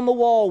watchman on the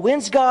wall.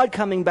 When's God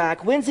coming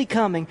back? When's He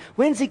coming?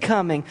 When's He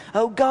coming?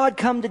 Oh, God,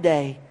 come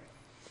today.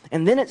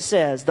 And then it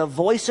says, the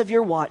voice of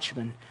your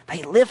watchmen.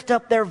 They lift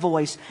up their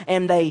voice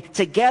and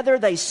together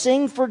they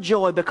sing for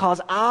joy because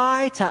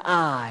eye to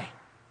eye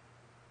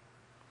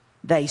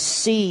they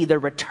see the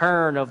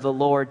return of the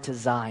Lord to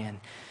Zion.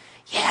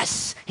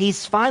 Yes,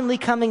 He's finally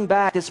coming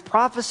back. This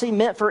prophecy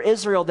meant for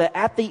Israel that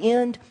at the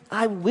end,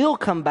 I will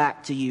come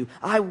back to you.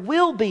 I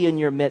will be in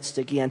your midst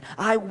again.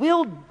 I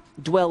will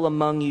dwell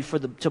among you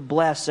to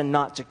bless and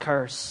not to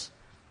curse.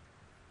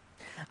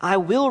 I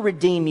will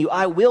redeem you.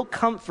 I will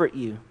comfort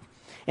you.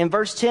 And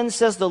verse 10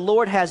 says, the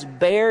Lord has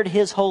bared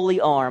His holy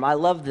arm. I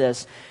love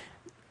this.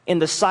 In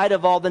the sight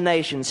of all the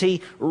nations.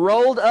 He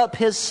rolled up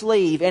His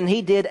sleeve and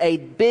He did a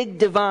big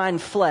divine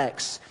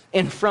flex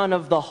in front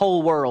of the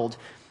whole world.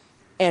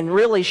 And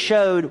really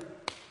showed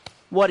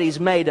what He's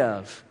made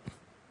of.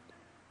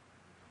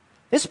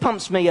 This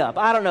pumps me up.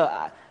 I don't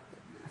know.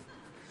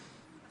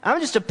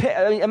 I'm just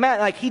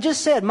like He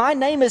just said, my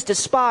name is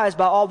despised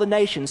by all the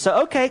nations.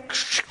 So okay,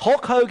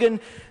 Hulk Hogan.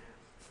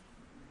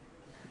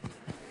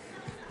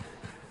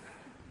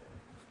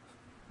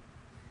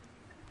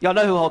 Y'all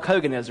know who Hulk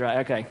Hogan is, right?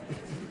 Okay.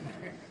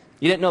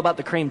 You didn't know about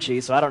the cream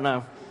cheese, so I don't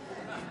know.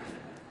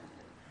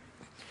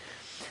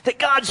 That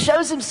God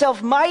shows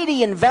Himself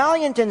mighty and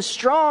valiant and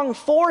strong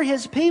for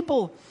His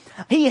people.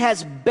 He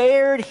has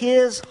bared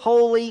His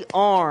holy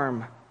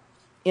arm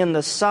in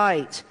the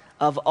sight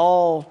of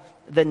all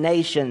the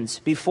nations,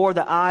 before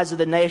the eyes of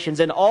the nations,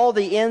 and all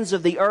the ends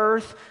of the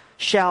earth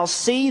shall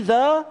see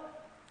and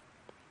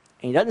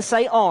He doesn't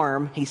say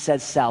arm, He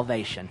says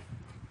salvation.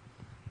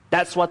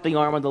 That's what the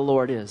arm of the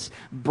Lord is.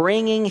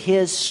 Bringing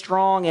His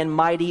strong and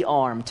mighty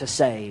arm to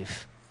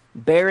save.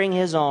 Bearing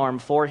His arm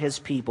for His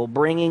people,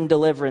 bringing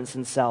deliverance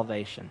and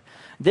salvation.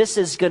 This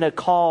is going to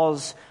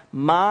cause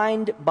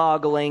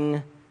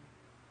mind-boggling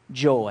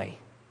joy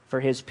for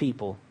His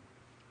people,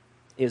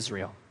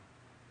 Israel.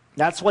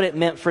 That's what it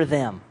meant for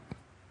them.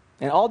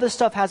 And all this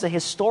stuff has a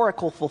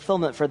historical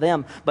fulfillment for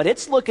them, but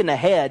it's looking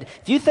ahead.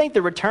 If you think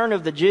the return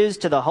of the Jews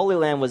to the Holy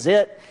Land was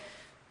it,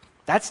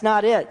 that's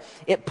not it.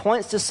 It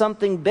points to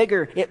something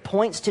bigger. It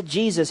points to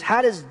Jesus.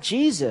 How does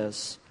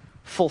Jesus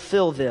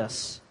fulfill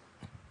this?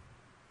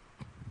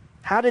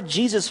 How did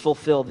Jesus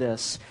fulfill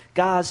this?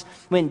 Guys,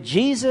 when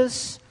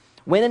Jesus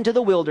went into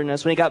the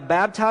wilderness, when He got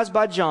baptized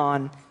by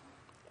John,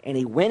 and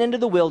He went into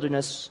the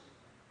wilderness,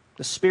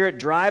 the Spirit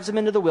drives Him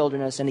into the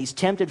wilderness, and He's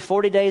tempted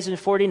 40 days and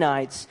 40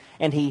 nights,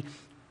 and He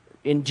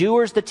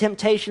endures the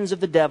temptations of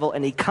the devil,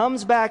 and He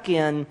comes back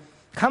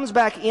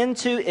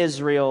into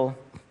Israel,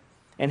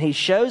 and He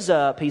shows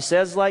up. He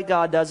says like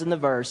God does in the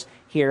verse,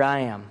 here I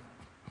am.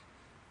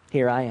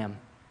 Here I am.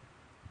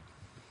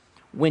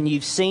 When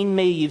you've seen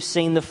me, you've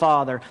seen the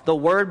Father. The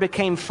Word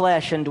became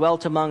flesh and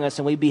dwelt among us,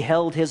 and we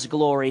beheld His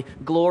glory,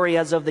 glory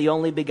as of the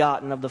only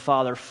begotten of the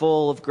Father,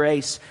 full of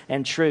grace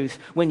and truth.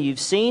 When you've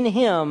seen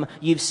Him,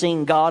 you've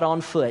seen God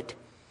on foot,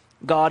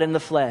 God in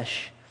the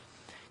flesh.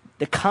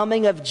 The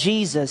coming of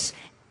Jesus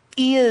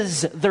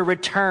is the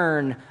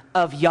return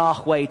of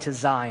Yahweh to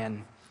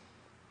Zion.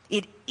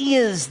 It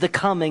is the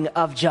coming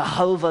of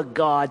Jehovah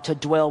God to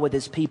dwell with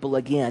His people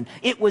again.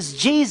 It was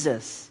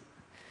Jesus,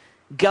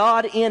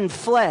 God in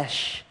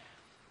flesh,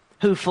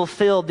 who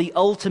fulfilled the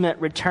ultimate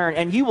return.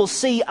 And you will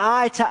see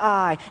eye to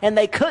eye. And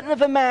they couldn't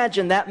have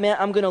imagined that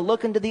meant I'm going to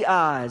look into the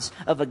eyes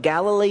of a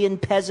Galilean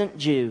peasant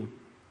Jew,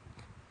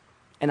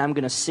 and I'm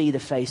going to see the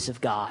face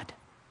of God.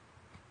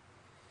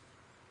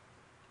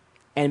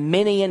 And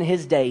many in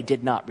His day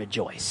did not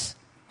rejoice.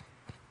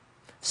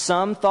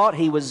 Some thought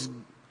He was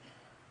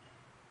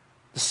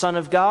the Son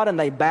of God, and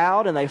they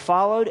bowed and they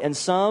followed. And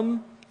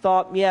some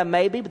thought, yeah,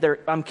 maybe,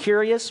 but I'm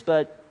curious,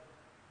 but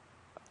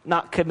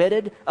not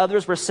committed.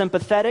 Others were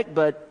sympathetic,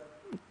 but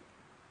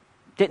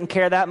didn't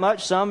care that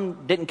much.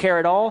 Some didn't care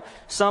at all.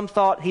 Some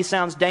thought he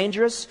sounds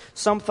dangerous.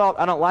 Some thought,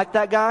 I don't like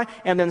that guy.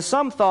 And then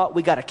some thought,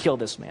 we got to kill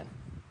this man.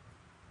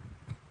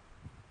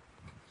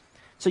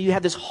 So you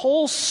have this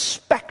whole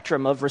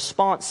spectrum of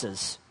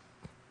responses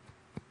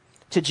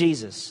to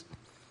Jesus.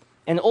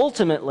 And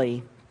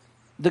ultimately,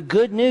 the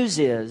good news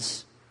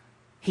is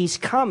he's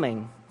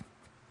coming,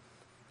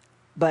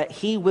 but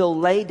he will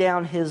lay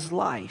down his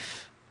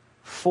life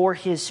for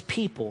his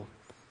people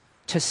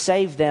to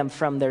save them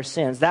from their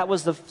sins. That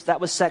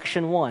was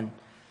section 1.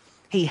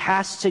 He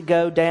has to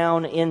go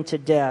down into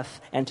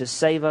death and to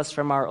save us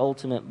from our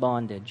ultimate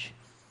bondage.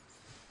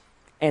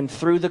 And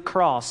through the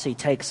cross, he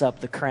takes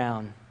up the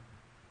crown.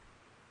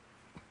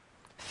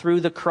 Through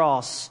the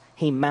cross,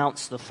 he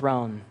mounts the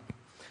throne.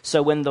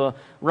 So when the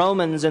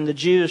Romans and the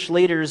Jewish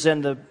leaders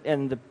and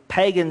the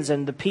pagans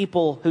and the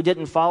people who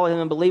didn't follow him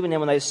and believe in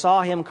him, when they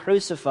saw him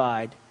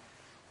crucified,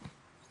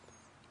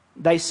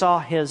 they saw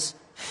his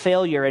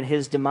failure and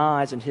his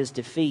demise and his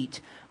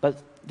defeat.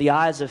 But the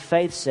eyes of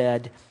faith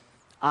said,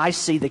 I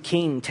see the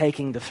King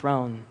taking the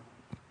throne,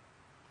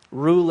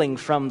 ruling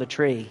from the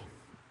tree.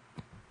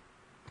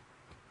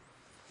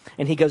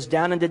 And he goes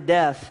down into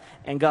death,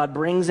 and God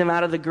brings him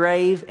out of the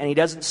grave, and he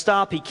doesn't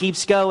stop. He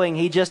keeps going.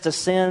 He just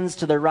ascends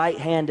to the right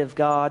hand of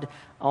God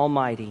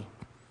Almighty.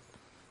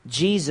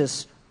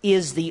 Jesus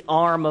is the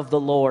arm of the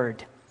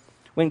Lord.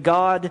 When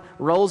God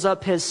rolls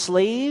up his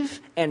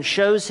sleeve and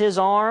shows his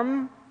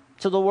arm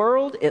to the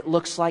world, it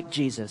looks like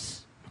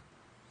Jesus.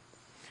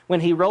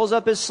 When he rolls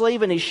up his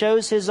sleeve and he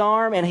shows his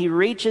arm and he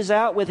reaches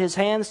out with his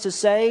hands to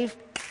save,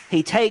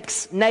 he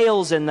takes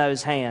nails in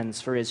those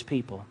hands for his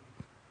people.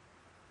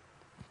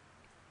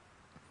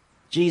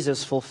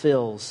 Jesus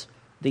fulfills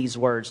these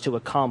words to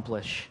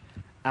accomplish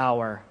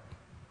our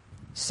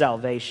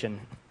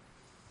salvation.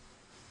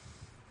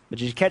 But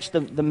did you catch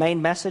the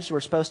main message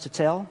we're supposed to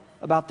tell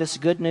about this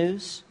good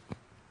news?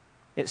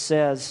 It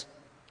says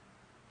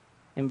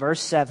in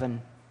verse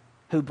 7,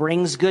 who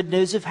brings good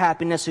news of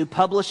happiness, who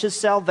publishes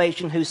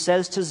salvation, who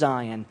says to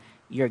Zion,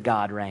 your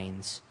God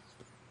reigns.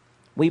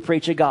 We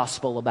preach a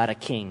gospel about a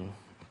king.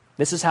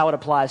 This is how it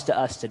applies to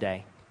us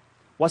today.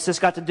 What's this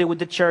got to do with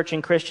the church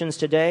and Christians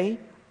today,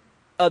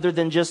 other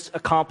than just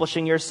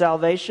accomplishing your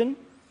salvation?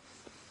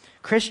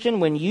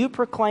 Christian, when you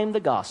proclaim the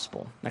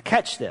gospel, now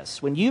catch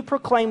this, when you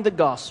proclaim the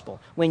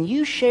gospel, when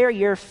you share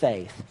your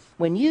faith,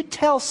 when you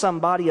tell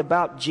somebody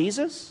about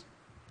Jesus,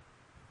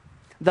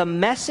 the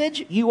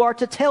message you are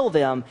to tell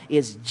them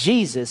is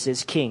Jesus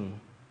is King.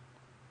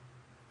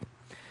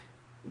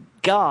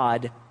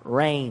 God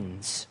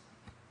reigns.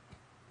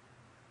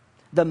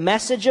 The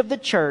message of the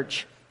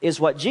church is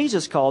what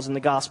Jesus calls in the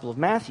Gospel of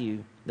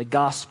Matthew, the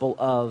gospel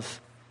of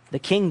the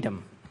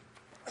kingdom.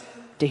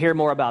 To hear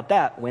more about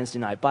that, Wednesday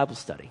night Bible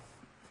study.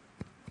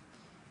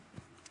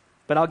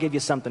 But I'll give you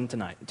something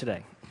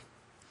today.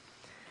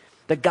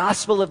 The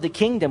gospel of the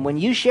kingdom. When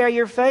you share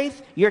your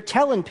faith, you're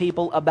telling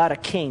people about a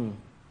king.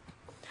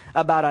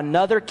 About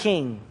another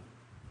king.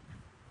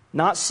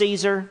 Not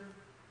Caesar.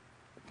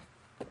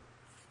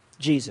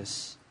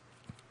 Jesus.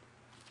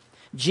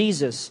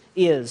 Jesus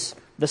is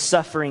the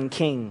suffering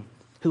king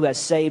who has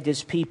saved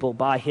his people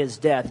by his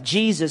death.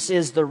 Jesus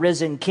is the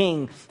risen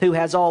king who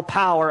has all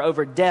power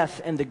over death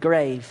and the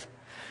grave.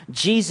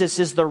 Jesus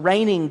is the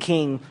reigning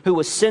king who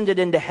ascended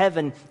into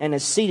heaven and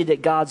is seated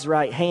at God's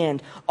right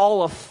hand.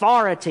 All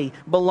authority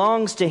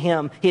belongs to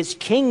him. His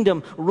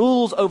kingdom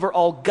rules over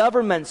all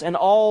governments and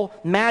all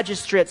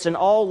magistrates and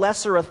all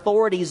lesser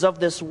authorities of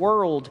this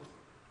world.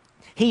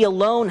 He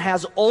alone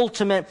has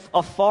ultimate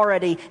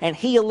authority, and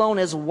he alone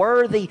is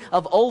worthy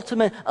of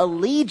ultimate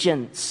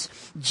allegiance.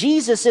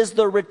 Jesus is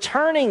the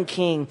returning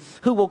king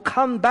who will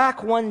come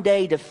back one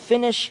day to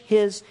finish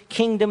his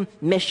kingdom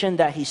mission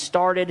that he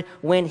started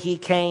when he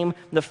came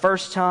the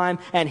first time,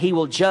 and he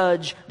will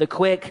judge the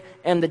quick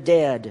and the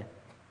dead.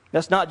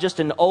 That's not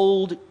just an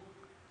old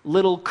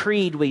little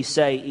creed we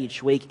say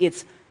each week.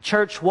 It's,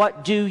 church,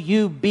 what do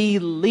you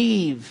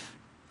believe?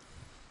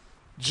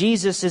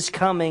 Jesus is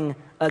coming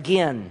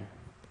again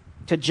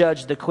to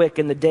judge the quick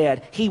and the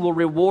dead. He will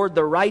reward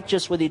the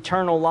righteous with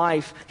eternal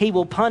life. He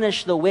will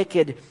punish the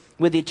wicked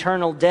with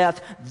eternal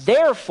death.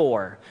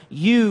 Therefore,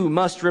 you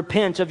must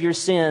repent of your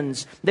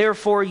sins.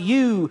 Therefore,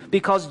 you,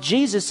 because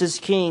Jesus is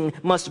king,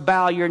 must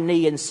bow your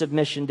knee in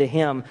submission to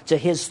him, to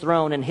his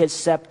throne and his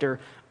scepter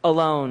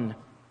alone.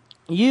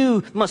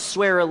 You must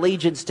swear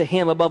allegiance to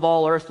him above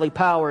all earthly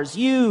powers.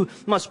 You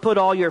must put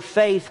all your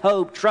faith,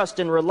 hope, trust,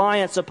 and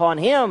reliance upon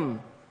him,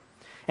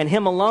 and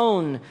him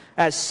alone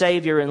as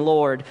Savior and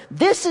Lord.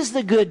 This is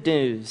the good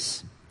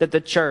news that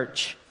the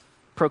church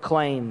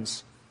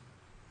proclaims.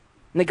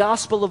 In the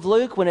Gospel of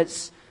Luke, when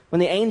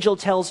the angel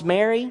tells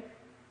Mary,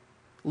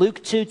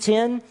 Luke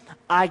 2:10,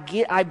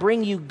 I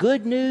bring you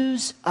good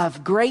news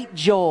of great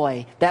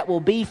joy that will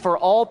be for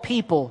all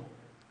people.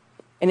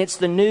 And it's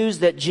the news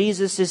that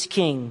Jesus is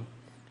King.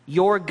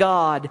 Your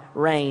God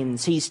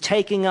reigns. He's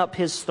taking up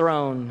his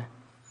throne.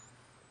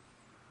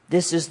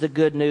 This is the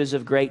good news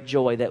of great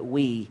joy that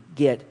we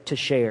get to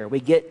share. We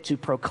get to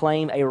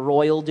proclaim a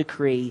royal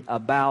decree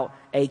about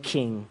a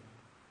king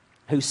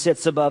who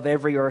sits above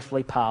every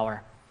earthly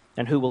power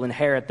and who will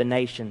inherit the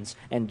nations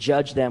and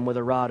judge them with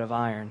a rod of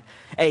iron.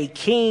 A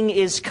king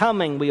is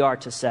coming, we are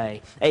to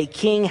say. A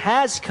king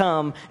has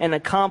come and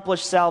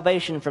accomplished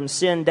salvation from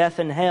sin, death,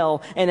 and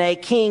hell. And a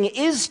king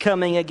is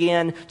coming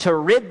again to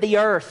rid the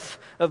earth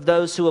of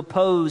those who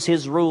oppose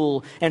his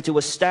rule and to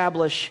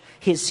establish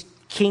his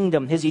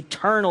kingdom, his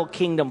eternal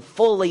kingdom,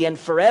 fully and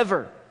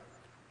forever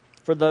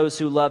for those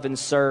who love and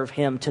serve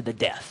him to the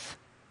death.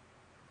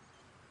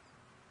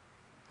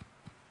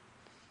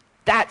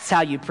 That's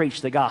how you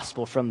preach the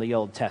gospel from the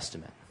Old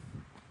Testament.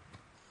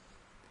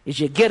 Is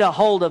you get a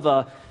hold of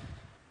a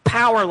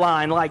power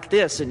line like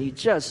this and you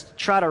just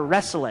try to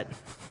wrestle it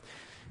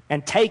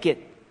and take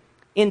it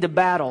into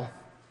battle.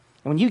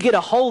 And when you get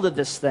a hold of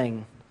this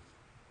thing,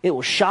 it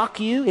will shock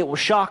you, it will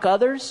shock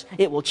others,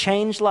 it will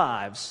change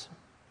lives,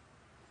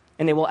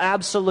 and it will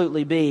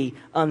absolutely be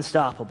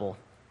unstoppable.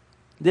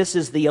 This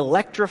is the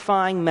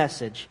electrifying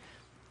message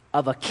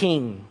of a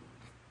king,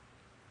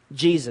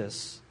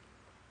 Jesus.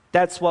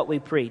 That's what we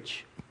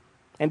preach.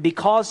 And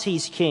because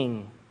he's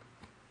king,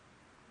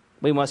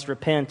 we must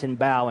repent and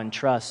bow and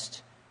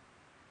trust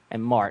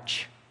and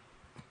march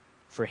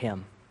for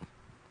him.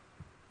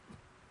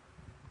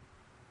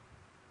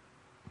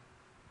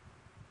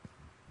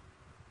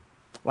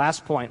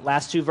 Last point,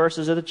 last two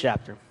verses of the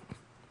chapter,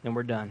 and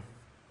we're done.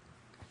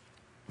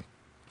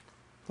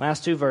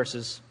 Last two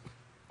verses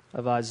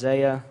of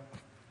Isaiah.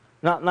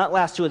 Not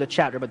last two of the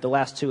chapter, but the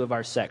last two of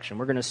our section.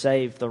 We're going to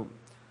save the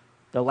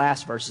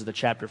last verses of the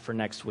chapter for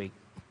next week.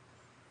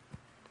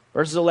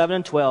 Verses 11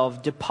 and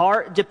 12,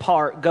 "Depart,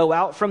 depart, go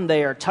out from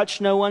there,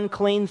 touch no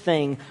unclean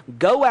thing,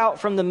 go out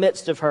from the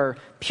midst of her,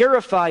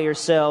 purify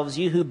yourselves,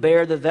 you who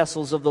bear the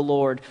vessels of the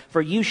Lord,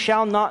 for you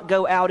shall not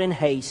go out in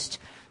haste,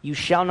 you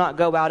shall not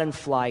go out in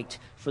flight,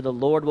 for the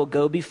Lord will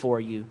go before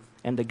you,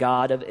 and the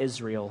God of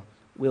Israel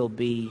will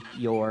be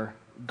your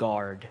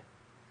guard,"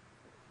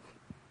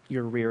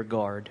 your rear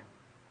guard.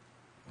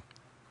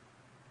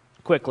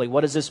 Quickly,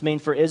 what does this mean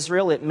for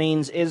Israel? It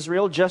means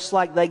Israel, just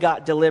like they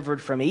got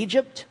delivered from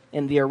Egypt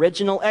in the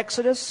original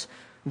Exodus,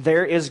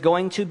 there is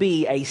going to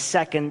be a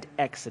second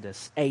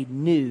Exodus, a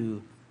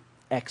new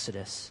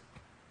Exodus,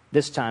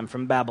 this time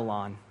from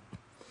Babylon.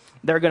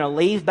 They're going to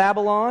leave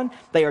Babylon.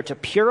 They are to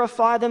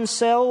purify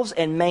themselves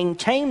and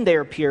maintain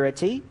their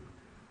purity.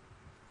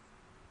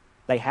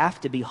 They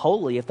have to be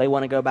holy if they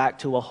want to go back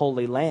to a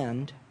holy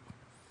land.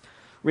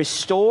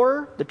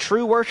 Restore the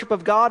true worship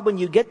of God when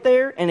you get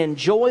there, and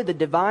enjoy the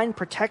divine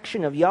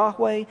protection of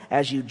Yahweh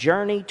as you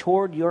journey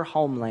toward your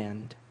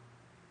homeland.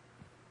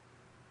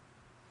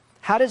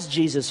 How does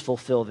Jesus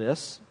fulfill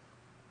this?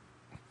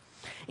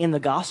 In the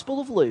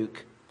Gospel of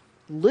Luke,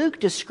 Luke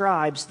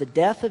describes the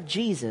death of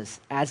Jesus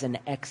as an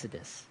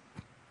exodus.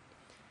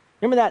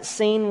 Remember that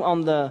scene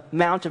on the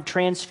Mount of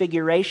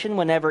Transfiguration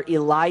whenever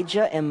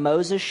Elijah and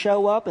Moses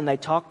show up and they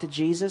talk to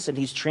Jesus and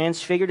he's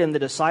transfigured and the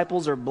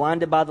disciples are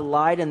blinded by the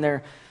light and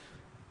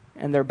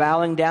they're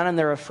bowing down and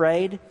they're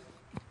afraid?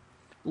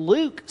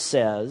 Luke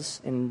says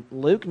in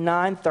Luke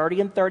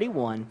 9:30 and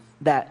 31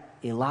 that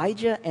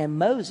Elijah and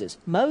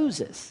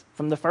Moses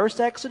from the first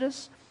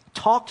Exodus,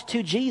 talked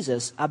to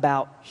Jesus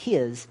about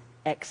his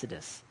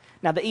exodus.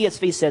 Now the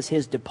ESV says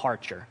his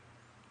departure,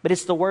 but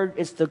it's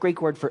the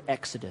Greek word for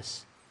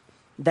exodus.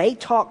 They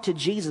talked to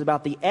Jesus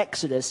about the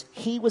exodus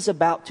he was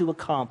about to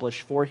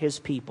accomplish for his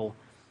people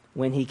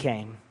when he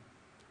came.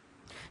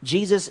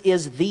 Jesus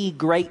is the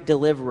great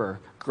deliverer,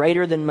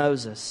 greater than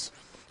Moses.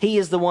 He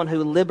is the one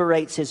who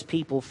liberates his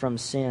people from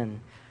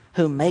sin,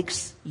 who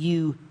makes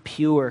you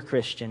pure,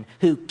 Christian,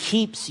 who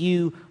keeps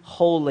you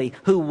holy,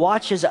 who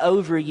watches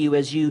over you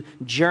as you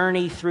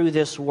journey through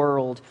this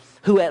world,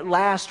 who at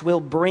last will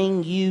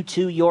bring you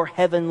to your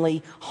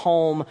heavenly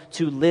home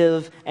to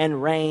live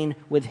and reign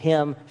with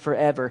him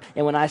forever.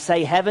 And when I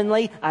say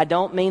heavenly, I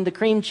don't mean the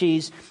cream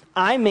cheese.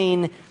 I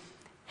mean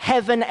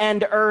heaven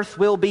and earth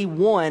will be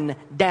one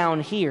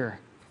down here.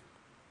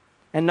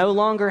 And no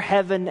longer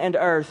heaven and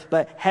earth,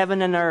 but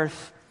heaven and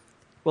earth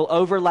will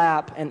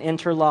overlap and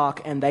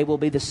interlock, and they will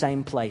be the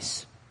same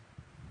place.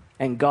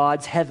 And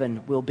God's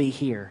heaven will be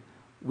here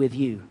with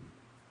you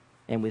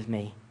and with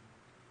me.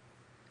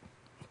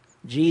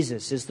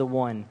 Jesus is the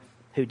one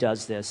who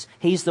does this.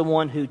 He's the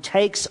one who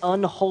takes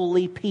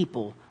unholy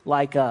people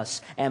like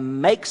us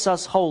and makes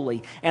us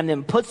holy, and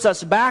then puts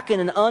us back in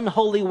an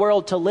unholy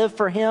world to live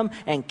for him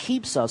and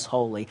keeps us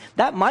holy.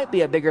 That might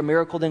be a bigger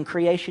miracle than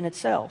creation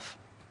itself.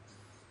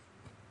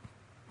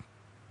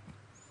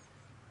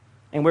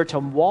 And we're to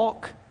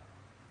walk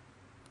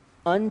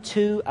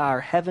unto our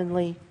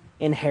heavenly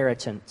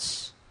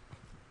inheritance,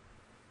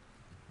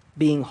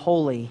 being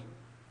holy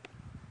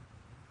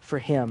for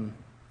him,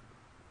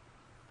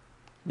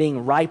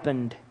 being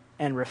ripened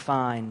and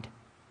refined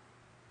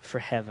for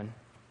heaven.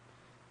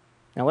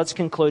 Now let's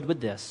conclude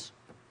with this.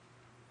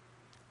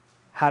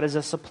 How does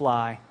this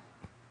apply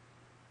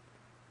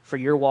for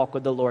your walk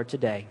with the Lord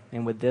today?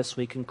 And with this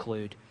we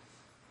conclude.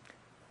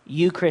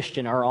 You,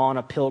 Christian, are on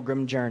a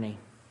pilgrim journey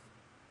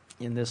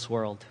in this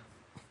world.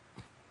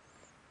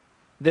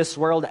 This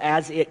world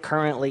as it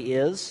currently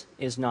is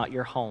not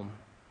your home.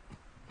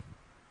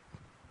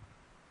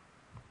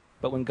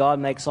 But when God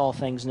makes all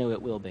things new,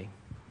 it will be.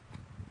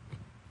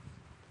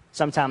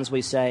 Sometimes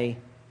we say,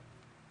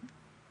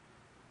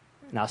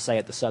 and I'll say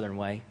it the Southern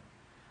way,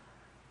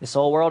 this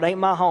old world ain't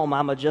my home,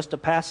 I'm just a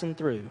passing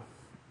through.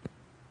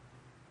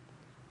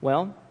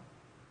 Well,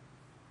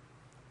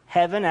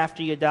 heaven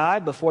after you die,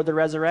 before the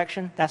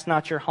resurrection, that's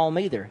not your home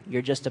either.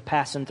 You're just a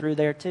passing through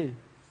there too.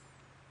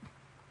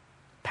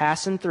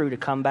 Passing through to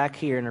come back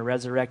here in a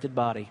resurrected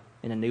body,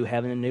 in a new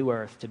heaven and new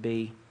earth, to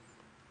be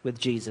with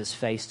Jesus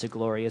face to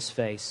glorious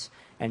face.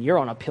 And you're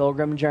on a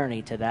pilgrim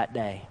journey to that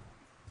day.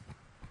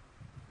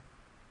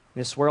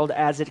 This world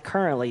as it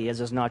currently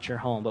is not your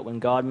home, but when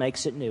God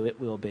makes it new, it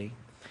will be.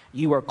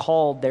 You are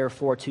called,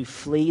 therefore, to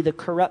flee the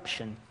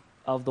corruption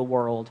of the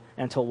world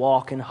and to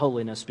walk in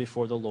holiness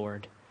before the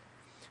Lord.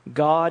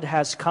 God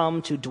has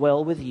come to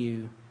dwell with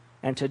you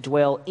and to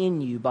dwell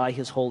in you by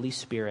His Holy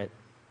Spirit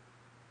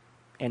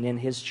and in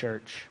His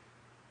church.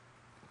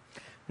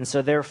 And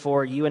so,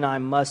 therefore, you and I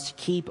must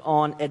keep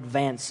on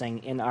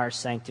advancing in our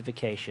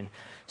sanctification.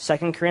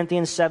 2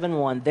 Corinthians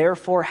 7:1,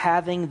 therefore,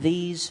 having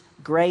these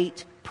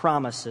great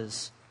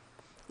promises,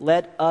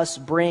 let us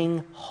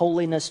bring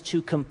holiness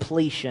to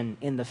completion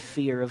in the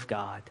fear of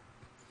God.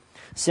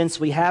 Since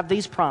we have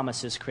these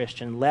promises,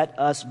 Christian, let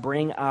us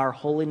bring our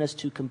holiness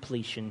to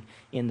completion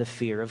in the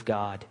fear of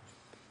God,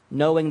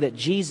 knowing that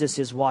Jesus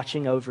is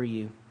watching over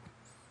you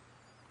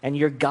and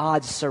your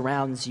God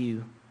surrounds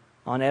you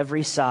on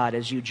every side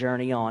as you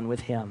journey on with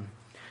Him.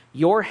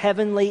 Your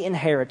heavenly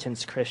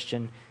inheritance,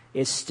 Christian,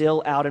 is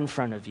still out in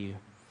front of you.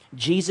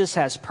 Jesus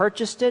has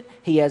purchased it.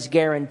 He has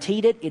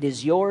guaranteed it. It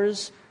is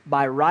yours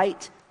by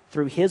right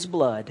through His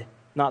blood,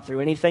 not through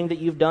anything that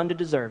you've done to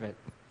deserve it.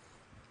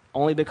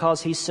 Only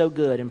because He's so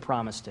good and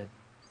promised it.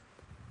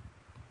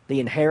 The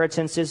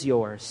inheritance is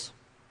yours.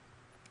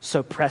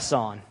 So press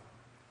on.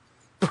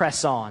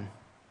 Press on.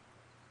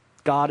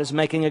 God is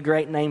making a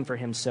great name for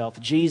Himself.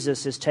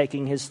 Jesus is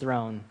taking His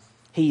throne.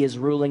 He is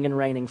ruling and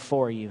reigning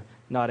for you,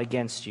 not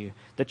against you.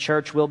 The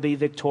church will be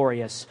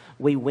victorious.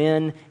 We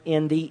win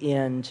in the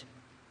end.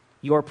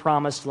 Your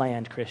promised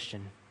land,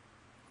 Christian,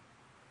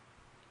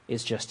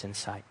 is just in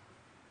sight.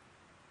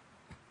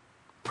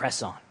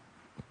 Press on.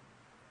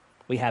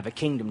 We have a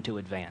kingdom to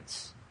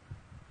advance.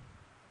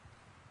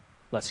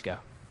 Let's go.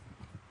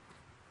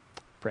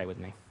 Pray with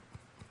me.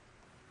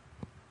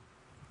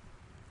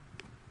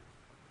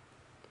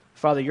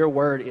 Father, your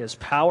word is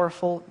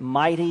powerful,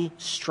 mighty,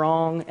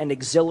 strong, and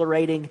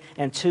exhilarating.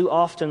 And too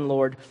often,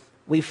 Lord,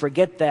 we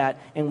forget that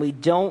and we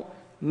don't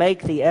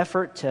make the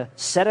effort to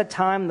set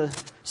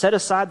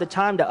aside the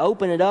time to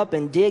open it up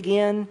and dig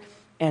in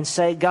and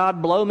say,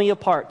 God, blow me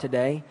apart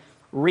today.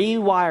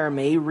 Rewire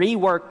me,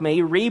 rework me,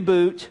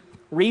 reboot,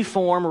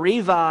 reform,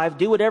 revive,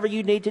 do whatever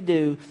you need to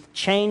do.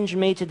 Change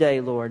me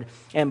today, Lord,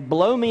 and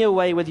blow me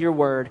away with your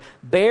word.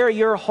 Bear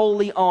your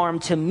holy arm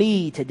to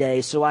me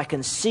today so I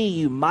can see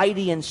you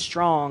mighty and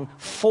strong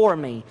for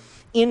me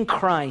in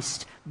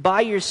Christ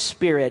by your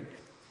Spirit.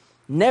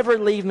 Never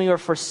leave me or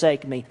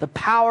forsake me. The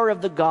power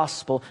of the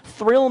gospel.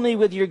 Thrill me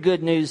with your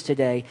good news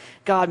today.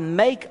 God,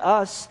 make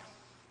us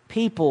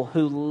people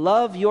who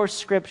love your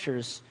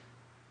scriptures,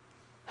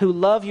 who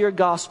love your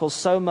gospel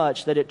so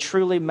much that it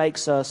truly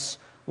makes us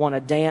want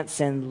to dance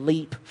and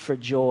leap for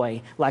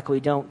joy like we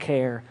don't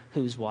care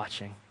who's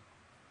watching.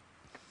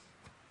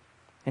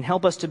 And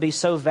help us to be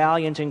so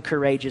valiant and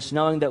courageous,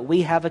 knowing that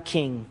we have a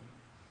King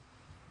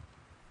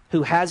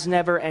who has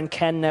never and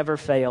can never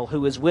fail,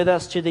 who is with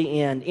us to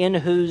the end, in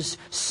whose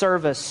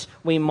service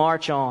we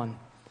march on.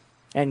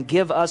 And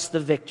give us the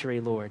victory,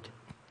 Lord.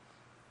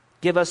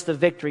 Give us the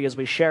victory as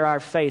we share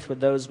our faith with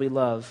those we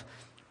love.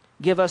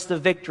 Give us the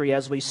victory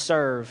as we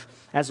serve,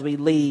 as we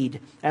lead,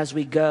 as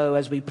we go,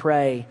 as we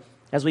pray,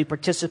 as we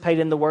participate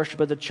in the worship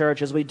of the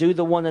church, as we do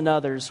the one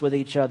another's with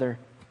each other.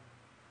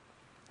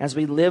 As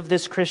we live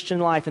this Christian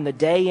life in the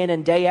day in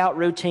and day out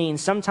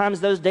routines, sometimes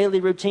those daily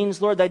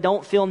routines, Lord, they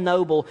don't feel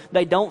noble.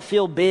 They don't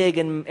feel big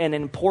and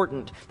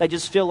important. They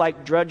just feel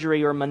like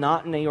drudgery or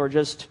monotony or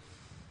just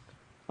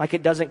like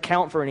it doesn't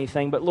count for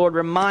anything. But Lord,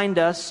 remind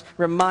us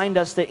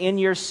that in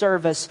your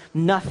service,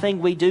 nothing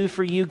we do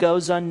for you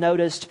goes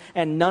unnoticed,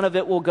 and none of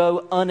it will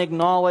go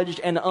unacknowledged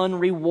and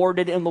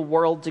unrewarded in the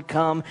world to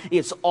come.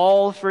 It's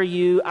all for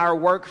you. Our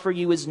work for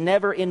you is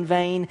never in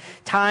vain.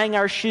 Tying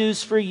our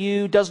shoes for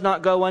you does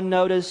not go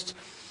unnoticed.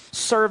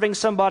 Serving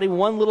somebody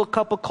one little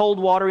cup of cold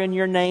water in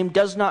your name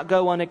does not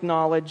go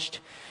unacknowledged.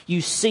 You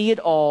see it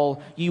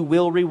all. You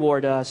will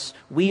reward us.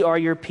 We are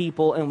your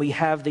people, and we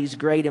have these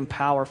great and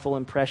powerful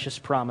and precious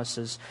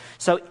promises.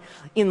 So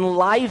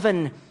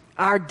enliven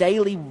our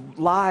daily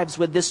lives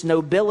with this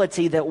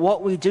nobility that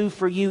what we do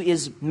for you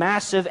is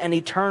massive and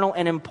eternal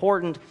and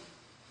important.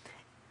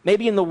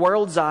 Maybe in the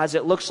world's eyes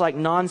it looks like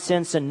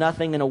nonsense and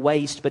nothing and a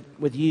waste, but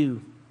with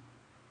you,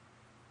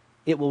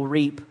 it will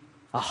reap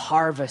a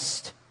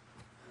harvest.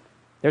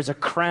 There's a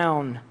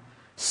crown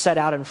set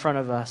out in front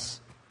of us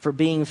for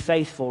being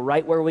faithful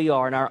right where we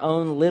are in our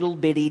own little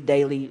bitty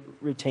daily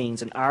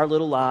routines, in our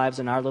little lives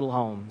and our little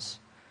homes.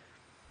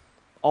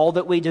 All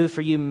that we do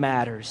for you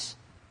matters.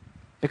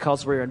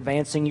 because we're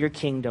advancing your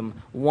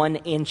kingdom 1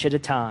 inch at a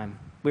time.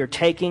 We're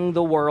taking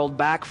the world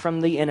back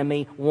from the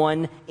enemy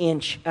 1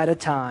 inch at a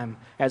time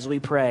as we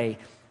pray,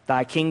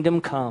 thy kingdom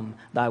come,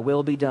 thy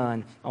will be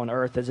done on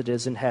earth as it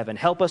is in heaven.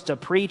 Help us to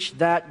preach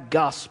that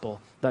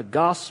gospel, the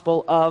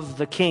gospel of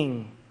the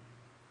King,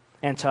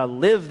 and to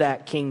live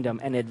that kingdom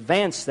and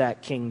advance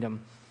that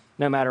kingdom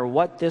no matter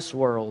what this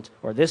world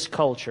or this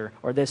culture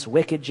or this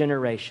wicked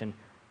generation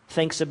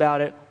thinks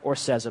about it or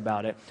says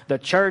about it. The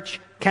church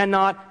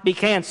cannot be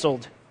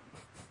canceled.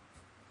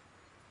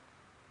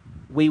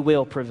 We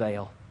will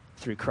prevail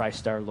through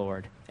Christ our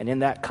Lord. And in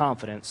that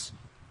confidence,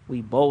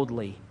 we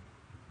boldly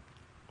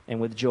and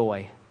with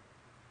joy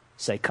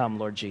say, come,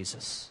 Lord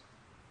Jesus.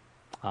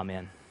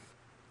 Amen.